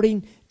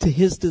according to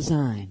His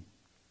design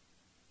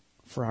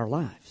for our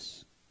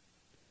lives.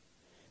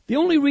 The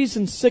only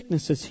reason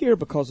sickness is here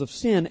because of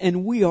sin,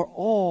 and we are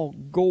all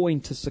going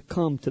to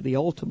succumb to the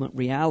ultimate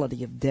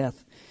reality of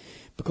death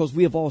because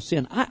we have all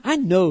sinned. I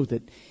know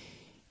that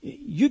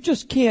you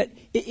just can't,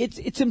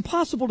 it's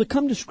impossible to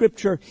come to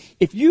Scripture.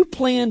 If you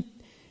plan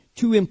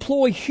to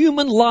employ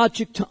human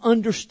logic to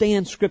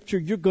understand Scripture,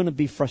 you're going to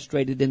be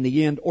frustrated in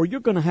the end, or you're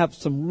going to have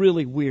some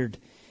really weird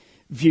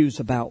views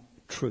about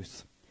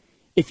truth.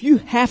 If you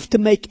have to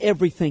make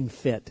everything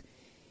fit,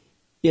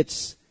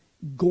 it's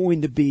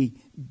going to be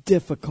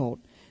difficult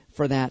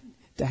for that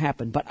to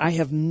happen. But I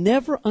have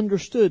never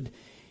understood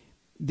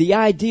the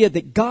idea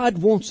that God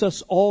wants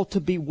us all to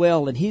be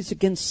well, and He's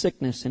against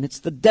sickness, and it's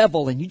the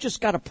devil, and you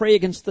just got to pray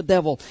against the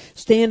devil,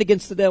 stand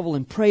against the devil,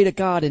 and pray to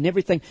God and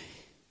everything.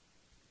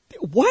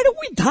 Why don't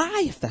we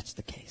die if that's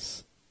the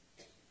case?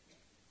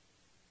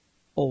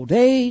 old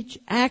age,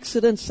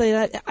 accidents, say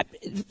that.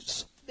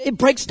 It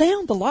breaks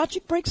down. The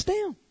logic breaks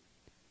down.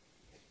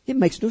 It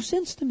makes no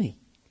sense to me.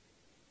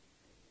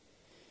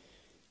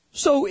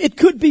 So it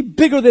could be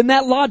bigger than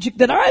that logic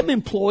that I'm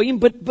employing,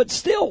 but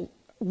still,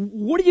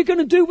 what are you going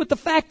to do with the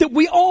fact that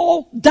we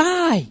all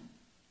die?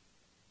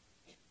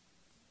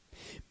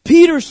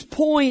 Peter's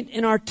point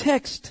in our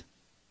text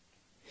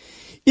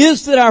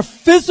is that our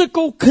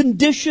physical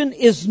condition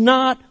is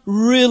not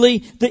really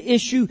the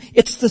issue.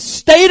 It's the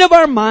state of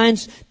our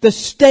minds, the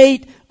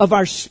state of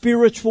our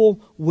spiritual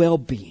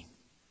well-being.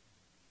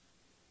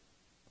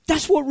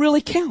 That's what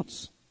really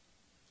counts.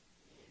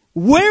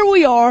 Where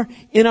we are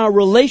in our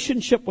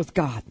relationship with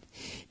God.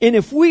 And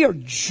if we are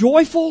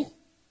joyful,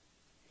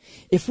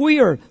 if we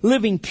are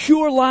living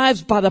pure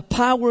lives by the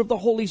power of the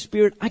Holy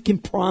Spirit, I can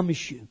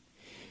promise you,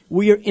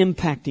 we are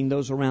impacting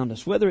those around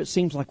us, whether it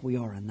seems like we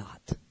are or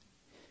not.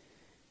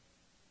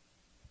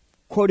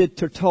 Quoted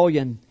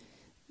Tertullian,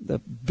 the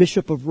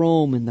Bishop of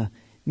Rome in the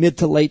mid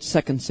to late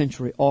 2nd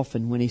century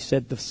often when he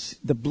said,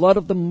 the blood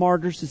of the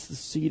martyrs is the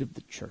seed of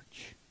the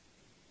church.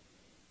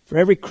 For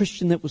every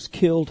Christian that was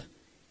killed,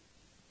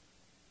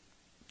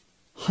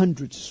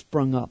 hundreds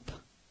sprung up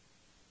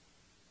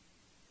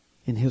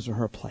in his or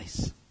her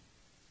place.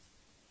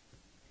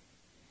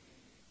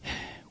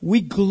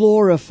 We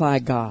glorify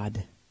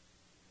God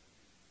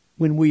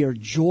when we are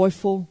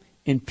joyful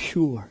and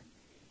pure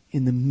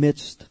in the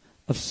midst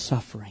of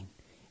suffering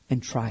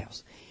and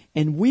trials.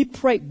 And we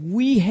pray,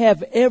 we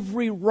have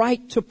every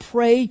right to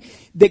pray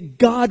that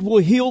God will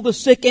heal the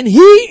sick. And He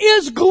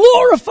is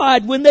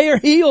glorified when they are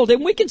healed.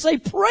 And we can say,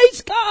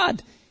 praise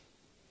God.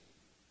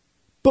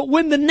 But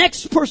when the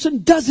next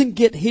person doesn't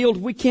get healed,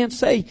 we can't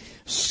say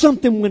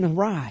something went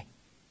awry.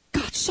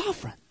 God's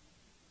sovereign.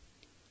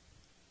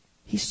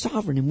 He's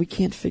sovereign and we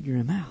can't figure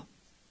Him out.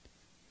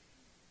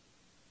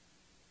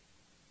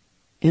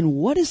 And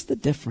what is the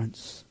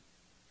difference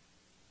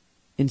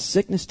in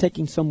sickness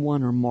taking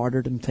someone or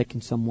martyrdom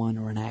taking someone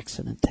or an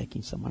accident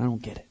taking someone? I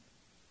don't get it.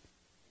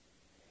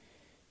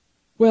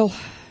 Well,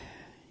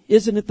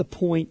 isn't it the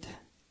point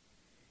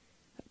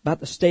about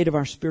the state of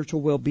our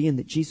spiritual well-being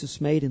that Jesus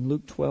made in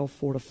Luke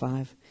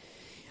 12:4-5?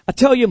 I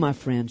tell you, my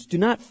friends, do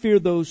not fear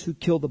those who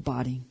kill the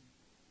body,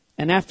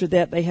 and after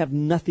that they have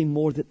nothing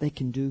more that they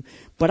can do.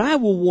 But I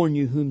will warn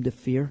you whom to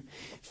fear.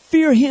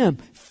 Fear Him.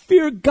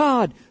 Fear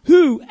God,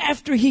 who,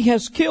 after He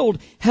has killed,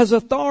 has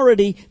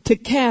authority to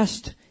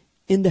cast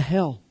into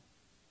hell.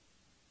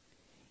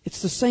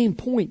 It's the same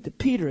point that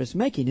Peter is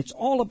making. It's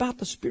all about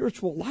the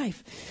spiritual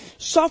life.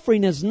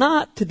 Suffering is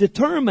not to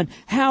determine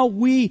how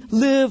we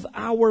live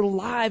our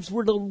lives.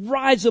 We're to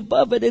rise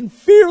above it and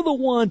fear the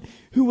one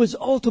who is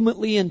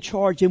ultimately in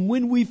charge. And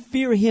when we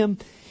fear Him,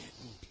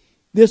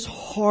 this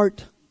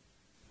heart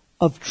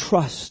of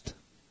trust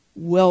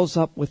wells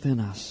up within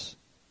us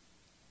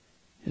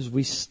as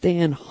we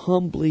stand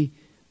humbly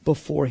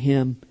before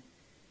Him,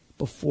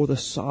 before the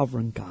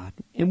sovereign God.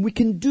 And we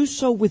can do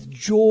so with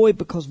joy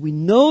because we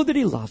know that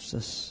He loves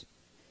us.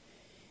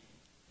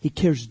 He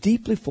cares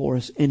deeply for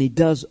us, and He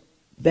does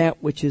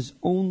that which is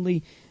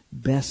only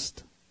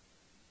best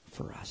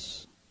for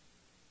us.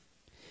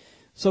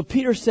 So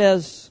Peter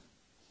says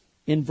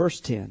in verse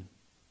 10,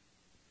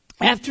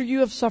 after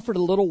you have suffered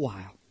a little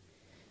while,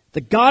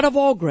 the God of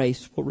all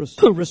grace will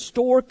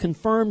restore,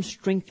 confirm,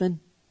 strengthen,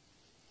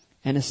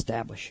 and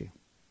establish you.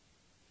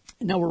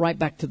 And now we're right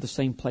back to the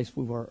same place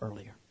we were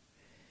earlier.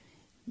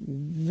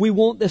 We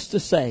want this to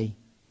say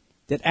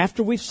that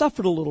after we've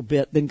suffered a little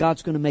bit, then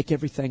God's going to make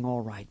everything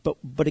all right.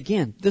 But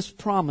again, this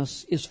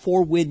promise is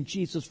for when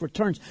Jesus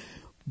returns.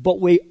 But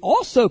we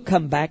also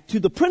come back to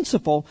the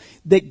principle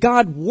that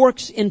God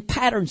works in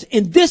patterns.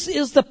 And this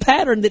is the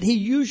pattern that He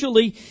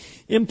usually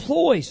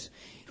employs.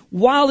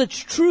 While it's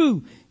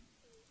true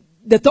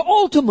that the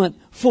ultimate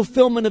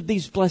fulfillment of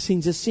these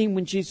blessings is seen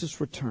when Jesus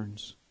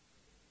returns,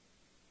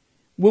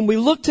 when we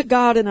look to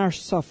God in our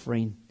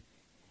suffering,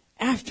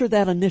 after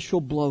that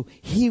initial blow,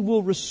 He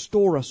will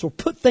restore us or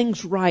put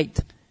things right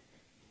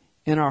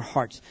in our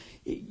hearts.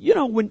 You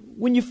know,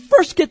 when you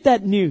first get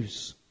that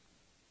news,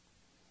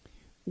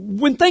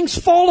 when things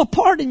fall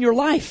apart in your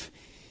life,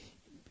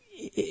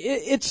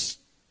 it's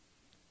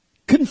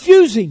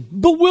confusing,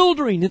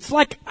 bewildering. It's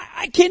like,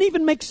 I can't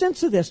even make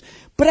sense of this.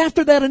 But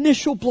after that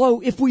initial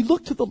blow, if we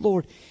look to the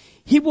Lord,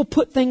 He will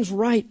put things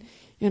right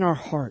in our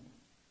heart.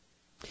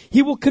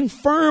 He will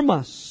confirm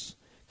us,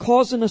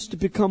 causing us to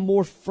become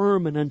more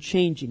firm and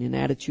unchanging in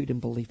attitude and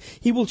belief.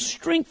 He will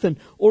strengthen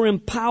or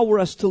empower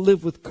us to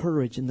live with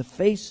courage in the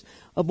face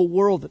of a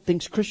world that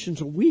thinks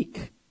Christians are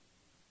weak.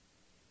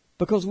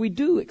 Because we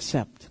do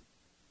accept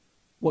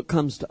what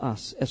comes to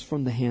us as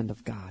from the hand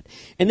of God.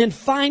 And then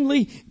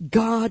finally,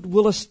 God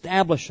will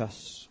establish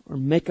us or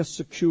make us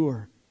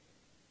secure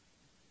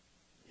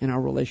in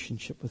our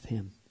relationship with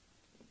Him.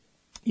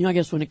 You know, I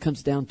guess when it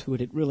comes down to it,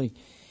 it really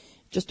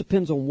just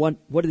depends on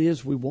what it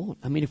is we want.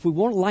 I mean, if we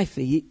want a life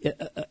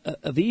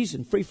of ease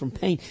and free from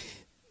pain,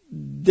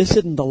 this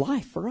isn't the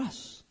life for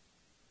us.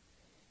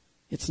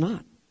 It's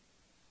not.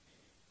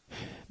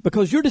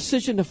 Because your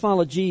decision to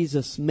follow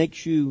Jesus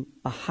makes you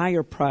a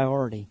higher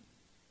priority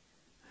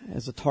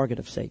as a target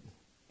of Satan.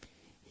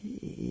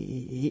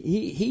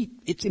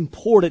 It's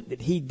important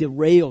that he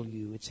derail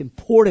you. It's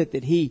important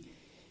that he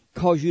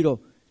cause you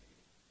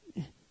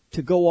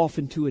to go off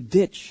into a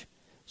ditch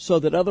so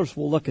that others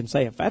will look and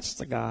say, if that's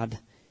the God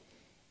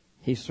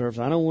he serves,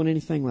 I don't want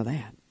anything with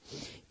that.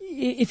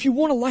 If you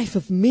want a life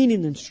of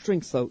meaning and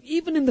strength, though,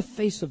 even in the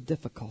face of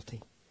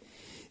difficulty,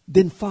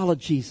 then follow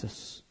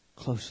Jesus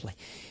closely.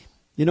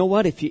 You know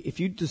what? If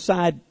you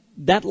decide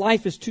that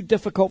life is too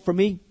difficult for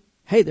me,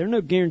 hey, there are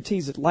no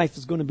guarantees that life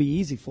is going to be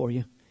easy for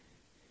you.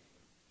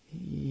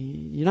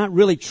 You're not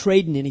really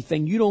trading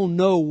anything. You don't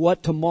know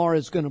what tomorrow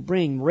is going to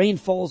bring. Rain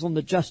falls on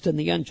the just and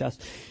the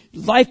unjust.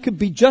 Life could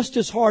be just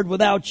as hard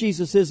without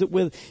Jesus as it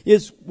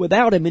is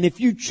without Him. And if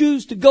you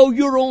choose to go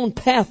your own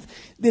path,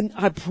 then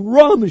I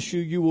promise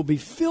you will be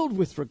filled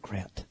with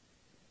regret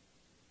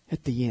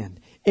at the end.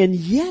 And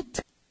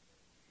yet,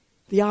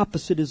 the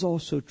opposite is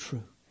also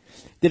true.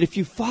 That if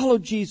you follow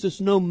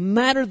Jesus, no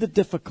matter the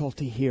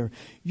difficulty here,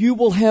 you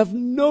will have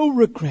no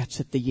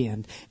regrets at the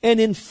end. And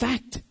in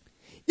fact,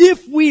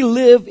 if we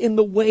live in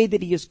the way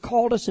that He has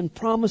called us and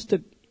promised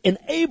to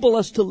enable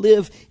us to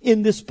live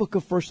in this book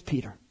of 1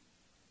 Peter,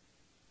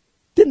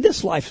 then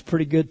this life's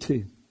pretty good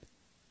too,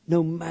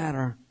 no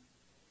matter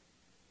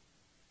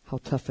how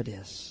tough it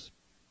is.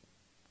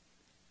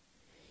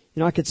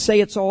 You know, I could say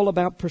it's all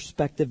about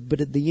perspective, but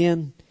at the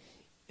end,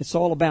 it's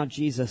all about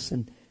Jesus.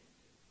 And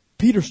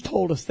Peter's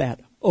told us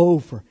that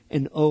over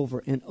and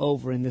over and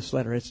over in this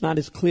letter. It's not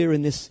as clear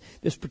in this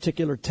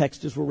particular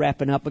text as we're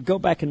wrapping up, but go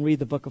back and read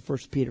the book of 1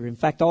 Peter. In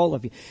fact, all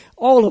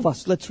of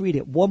us, let's read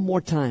it one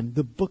more time.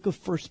 The book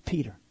of 1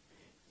 Peter.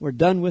 We're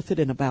done with it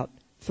in about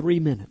 3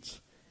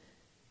 minutes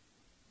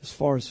as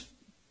far as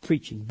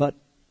preaching, but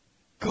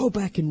go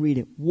back and read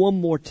it one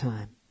more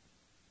time.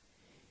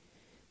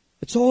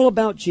 It's all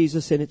about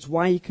Jesus, and it's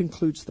why he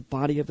concludes the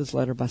body of his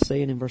letter by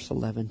saying in verse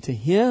 11, to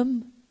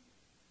Him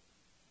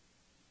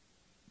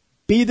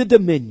be the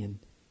dominion.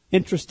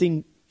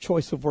 Interesting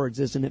choice of words,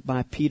 isn't it,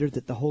 by Peter,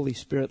 that the Holy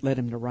Spirit led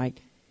him to write.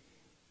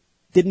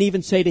 Didn't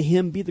even say to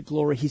Him be the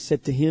glory. He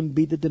said to Him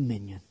be the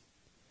dominion.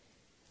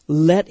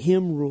 Let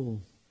Him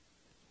rule.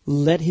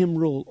 Let Him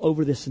rule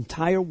over this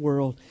entire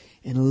world,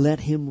 and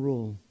let Him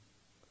rule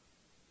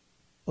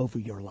over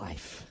your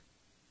life.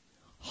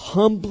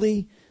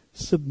 Humbly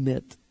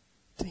submit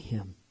to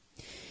Him.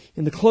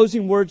 In the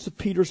closing words of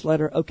Peter's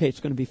letter, okay,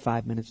 it's going to be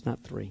 5 minutes,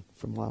 not 3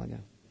 from a while ago.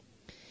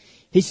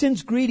 He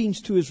sends greetings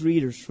to his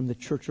readers from the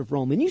Church of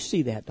Rome. And you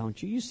see that,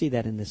 don't you? You see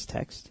that in this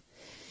text.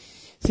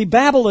 See,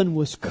 Babylon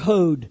was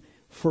code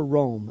for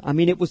Rome. I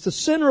mean, it was the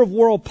center of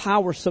world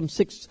power some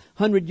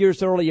 600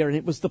 years earlier, and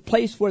it was the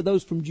place where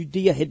those from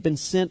Judea had been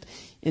sent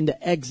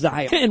into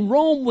exile. And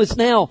Rome was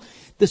now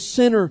the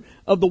center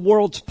of the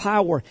world's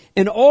power.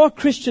 And all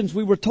Christians,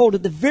 we were told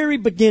at the very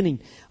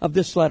beginning of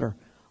this letter,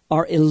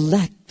 are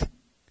elect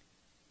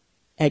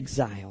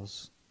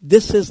exiles.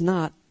 This is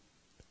not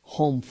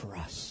home for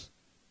us.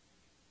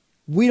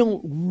 We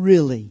don't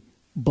really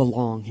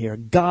belong here.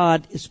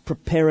 God is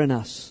preparing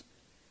us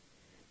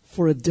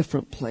for a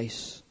different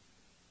place.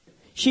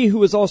 She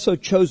who is also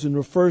chosen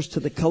refers to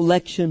the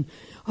collection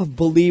of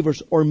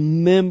believers or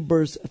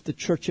members of the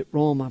church at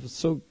Rome. I was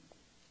so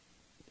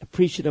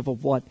appreciative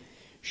of what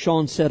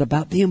Sean said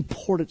about the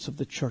importance of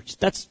the church.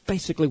 That's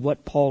basically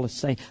what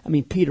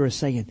Peter is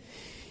saying.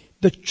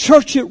 The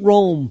church at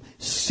Rome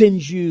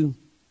sends you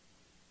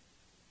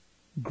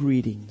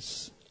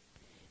greetings.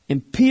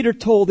 And Peter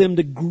told them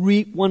to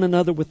greet one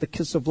another with the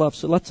kiss of love.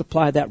 So let's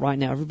apply that right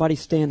now. Everybody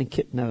stand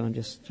and no,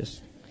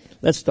 just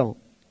let's don't.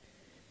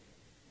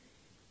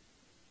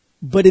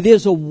 But it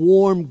is a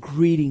warm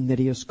greeting that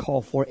he has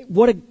called for.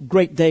 What a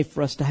great day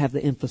for us to have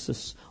the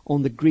emphasis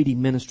on the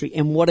greeting ministry.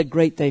 And what a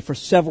great day for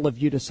several of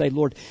you to say,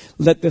 Lord,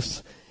 let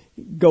this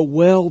go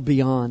well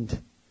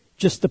beyond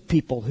just the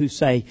people who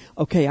say,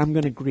 okay, I'm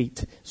going to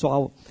greet,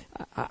 so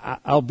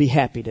I'll be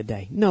happy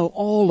today. No,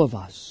 all of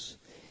us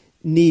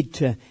need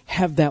to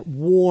have that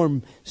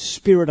warm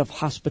spirit of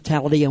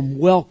hospitality and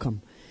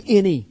welcome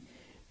any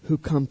who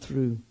come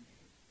through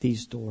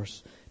these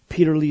doors.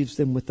 Peter leaves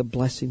them with the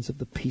blessings of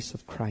the peace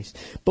of Christ.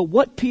 But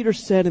what Peter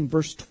said in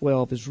verse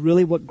 12 is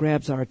really what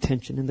grabs our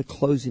attention in the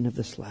closing of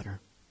this letter.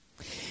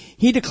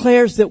 He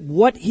declares that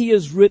what he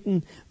has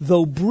written,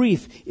 though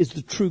brief, is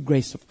the true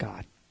grace of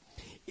God.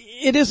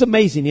 It is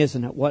amazing,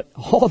 isn't it, what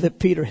all that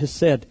Peter has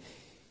said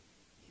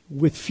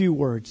with few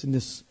words in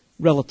this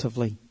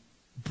relatively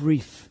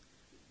brief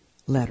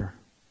letter.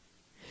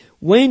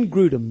 Wayne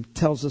Grudem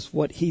tells us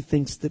what he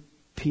thinks that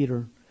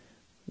Peter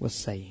was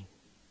saying.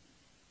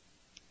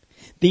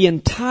 The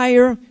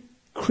entire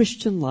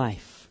Christian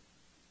life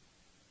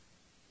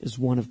is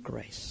one of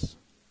grace.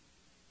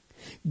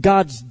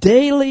 God's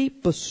daily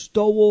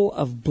bestowal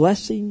of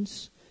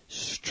blessings,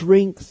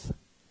 strength,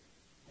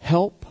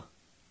 help,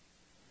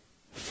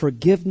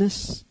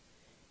 forgiveness,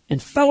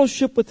 and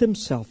fellowship with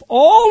Himself,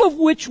 all of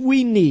which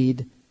we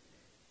need,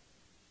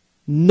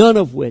 none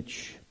of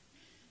which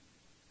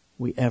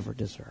we ever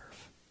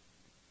deserve.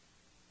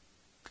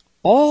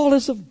 All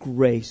is of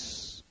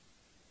grace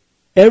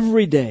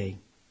every day.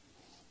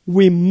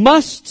 We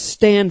must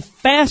stand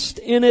fast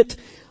in it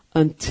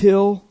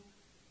until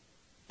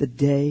the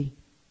day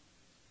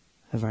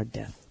of our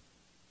death.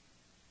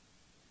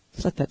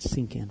 Let's let that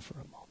sink in for a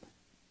moment.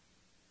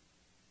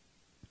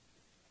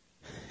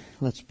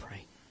 Let's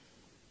pray.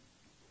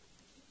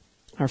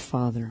 Our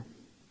Father,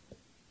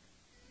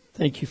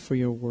 thank you for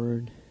your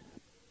word.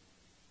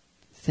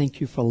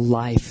 Thank you for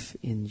life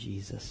in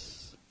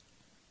Jesus.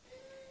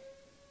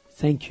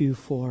 Thank you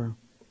for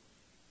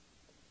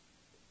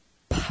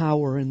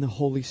power in the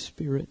Holy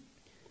Spirit,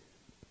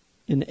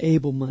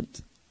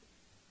 enablement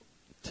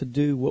to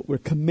do what we're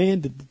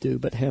commanded to do,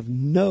 but have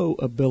no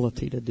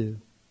ability to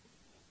do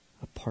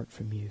apart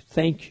from you.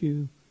 Thank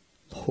you,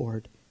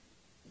 Lord,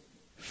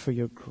 for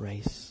your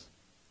grace.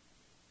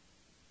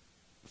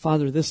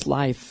 Father, this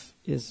life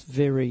is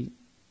very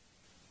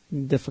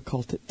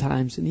difficult at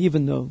times, and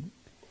even though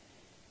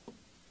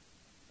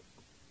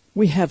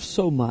we have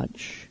so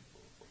much,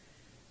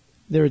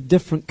 there are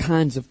different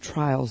kinds of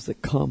trials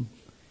that come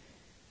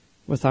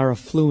with our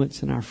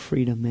affluence and our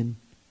freedom, and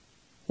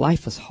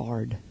life is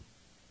hard.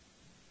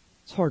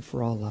 It's hard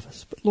for all of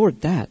us. But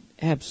Lord, that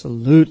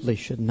absolutely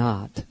should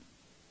not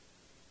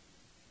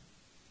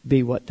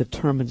be what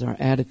determines our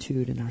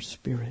attitude and our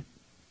spirit.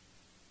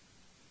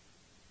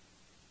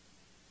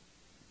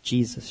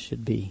 Jesus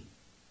should be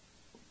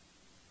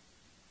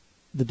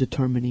the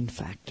determining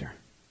factor.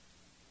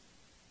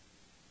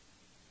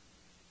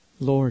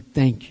 Lord,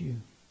 thank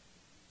you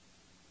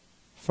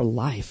for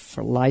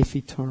life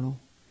eternal,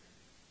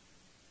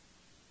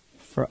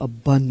 for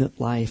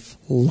abundant life,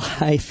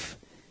 life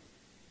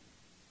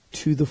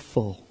to the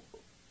full.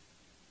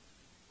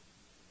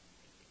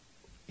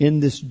 In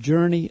this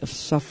journey of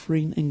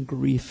suffering and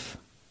grief,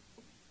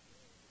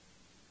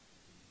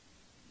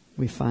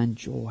 we find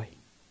joy.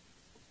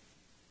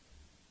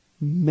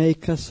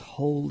 Make us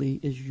holy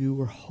as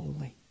you are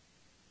holy.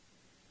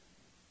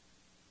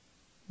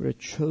 We're a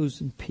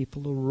chosen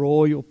people, a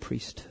royal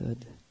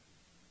priesthood.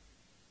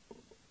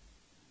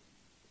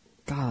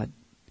 God,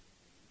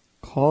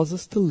 cause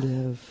us to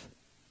live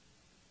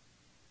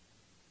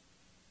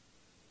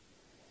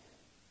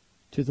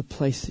to the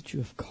place that you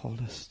have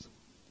called us.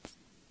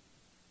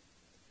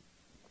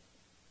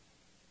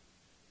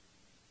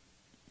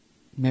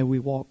 May we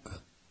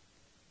walk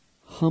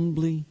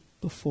humbly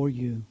before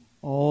you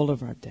all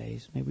of our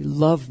days. May we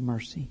love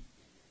mercy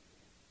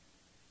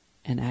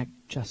and act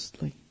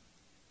justly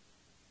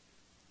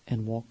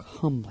and walk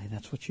humbly.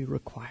 That's what you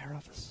require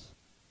of us.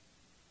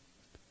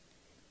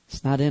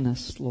 It's not in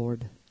us,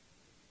 Lord.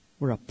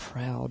 We're a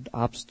proud,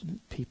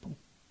 obstinate people.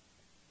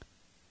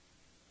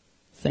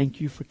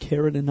 Thank you for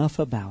caring enough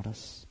about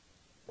us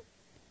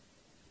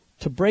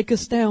to break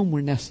us down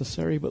where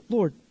necessary. But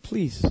Lord,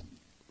 please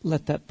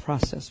let that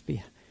process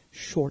be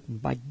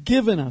shortened by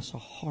giving us a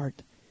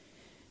heart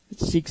that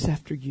seeks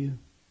after you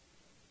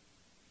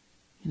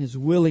and is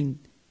willing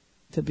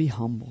to be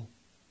humble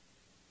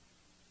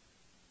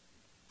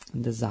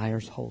and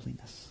desires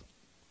holiness.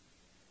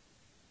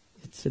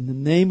 It's in the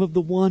name of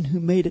the one who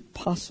made it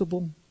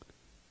possible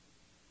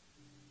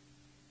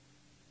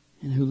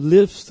and who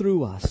lives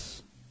through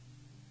us,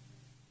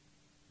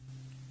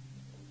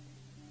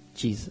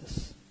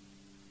 Jesus.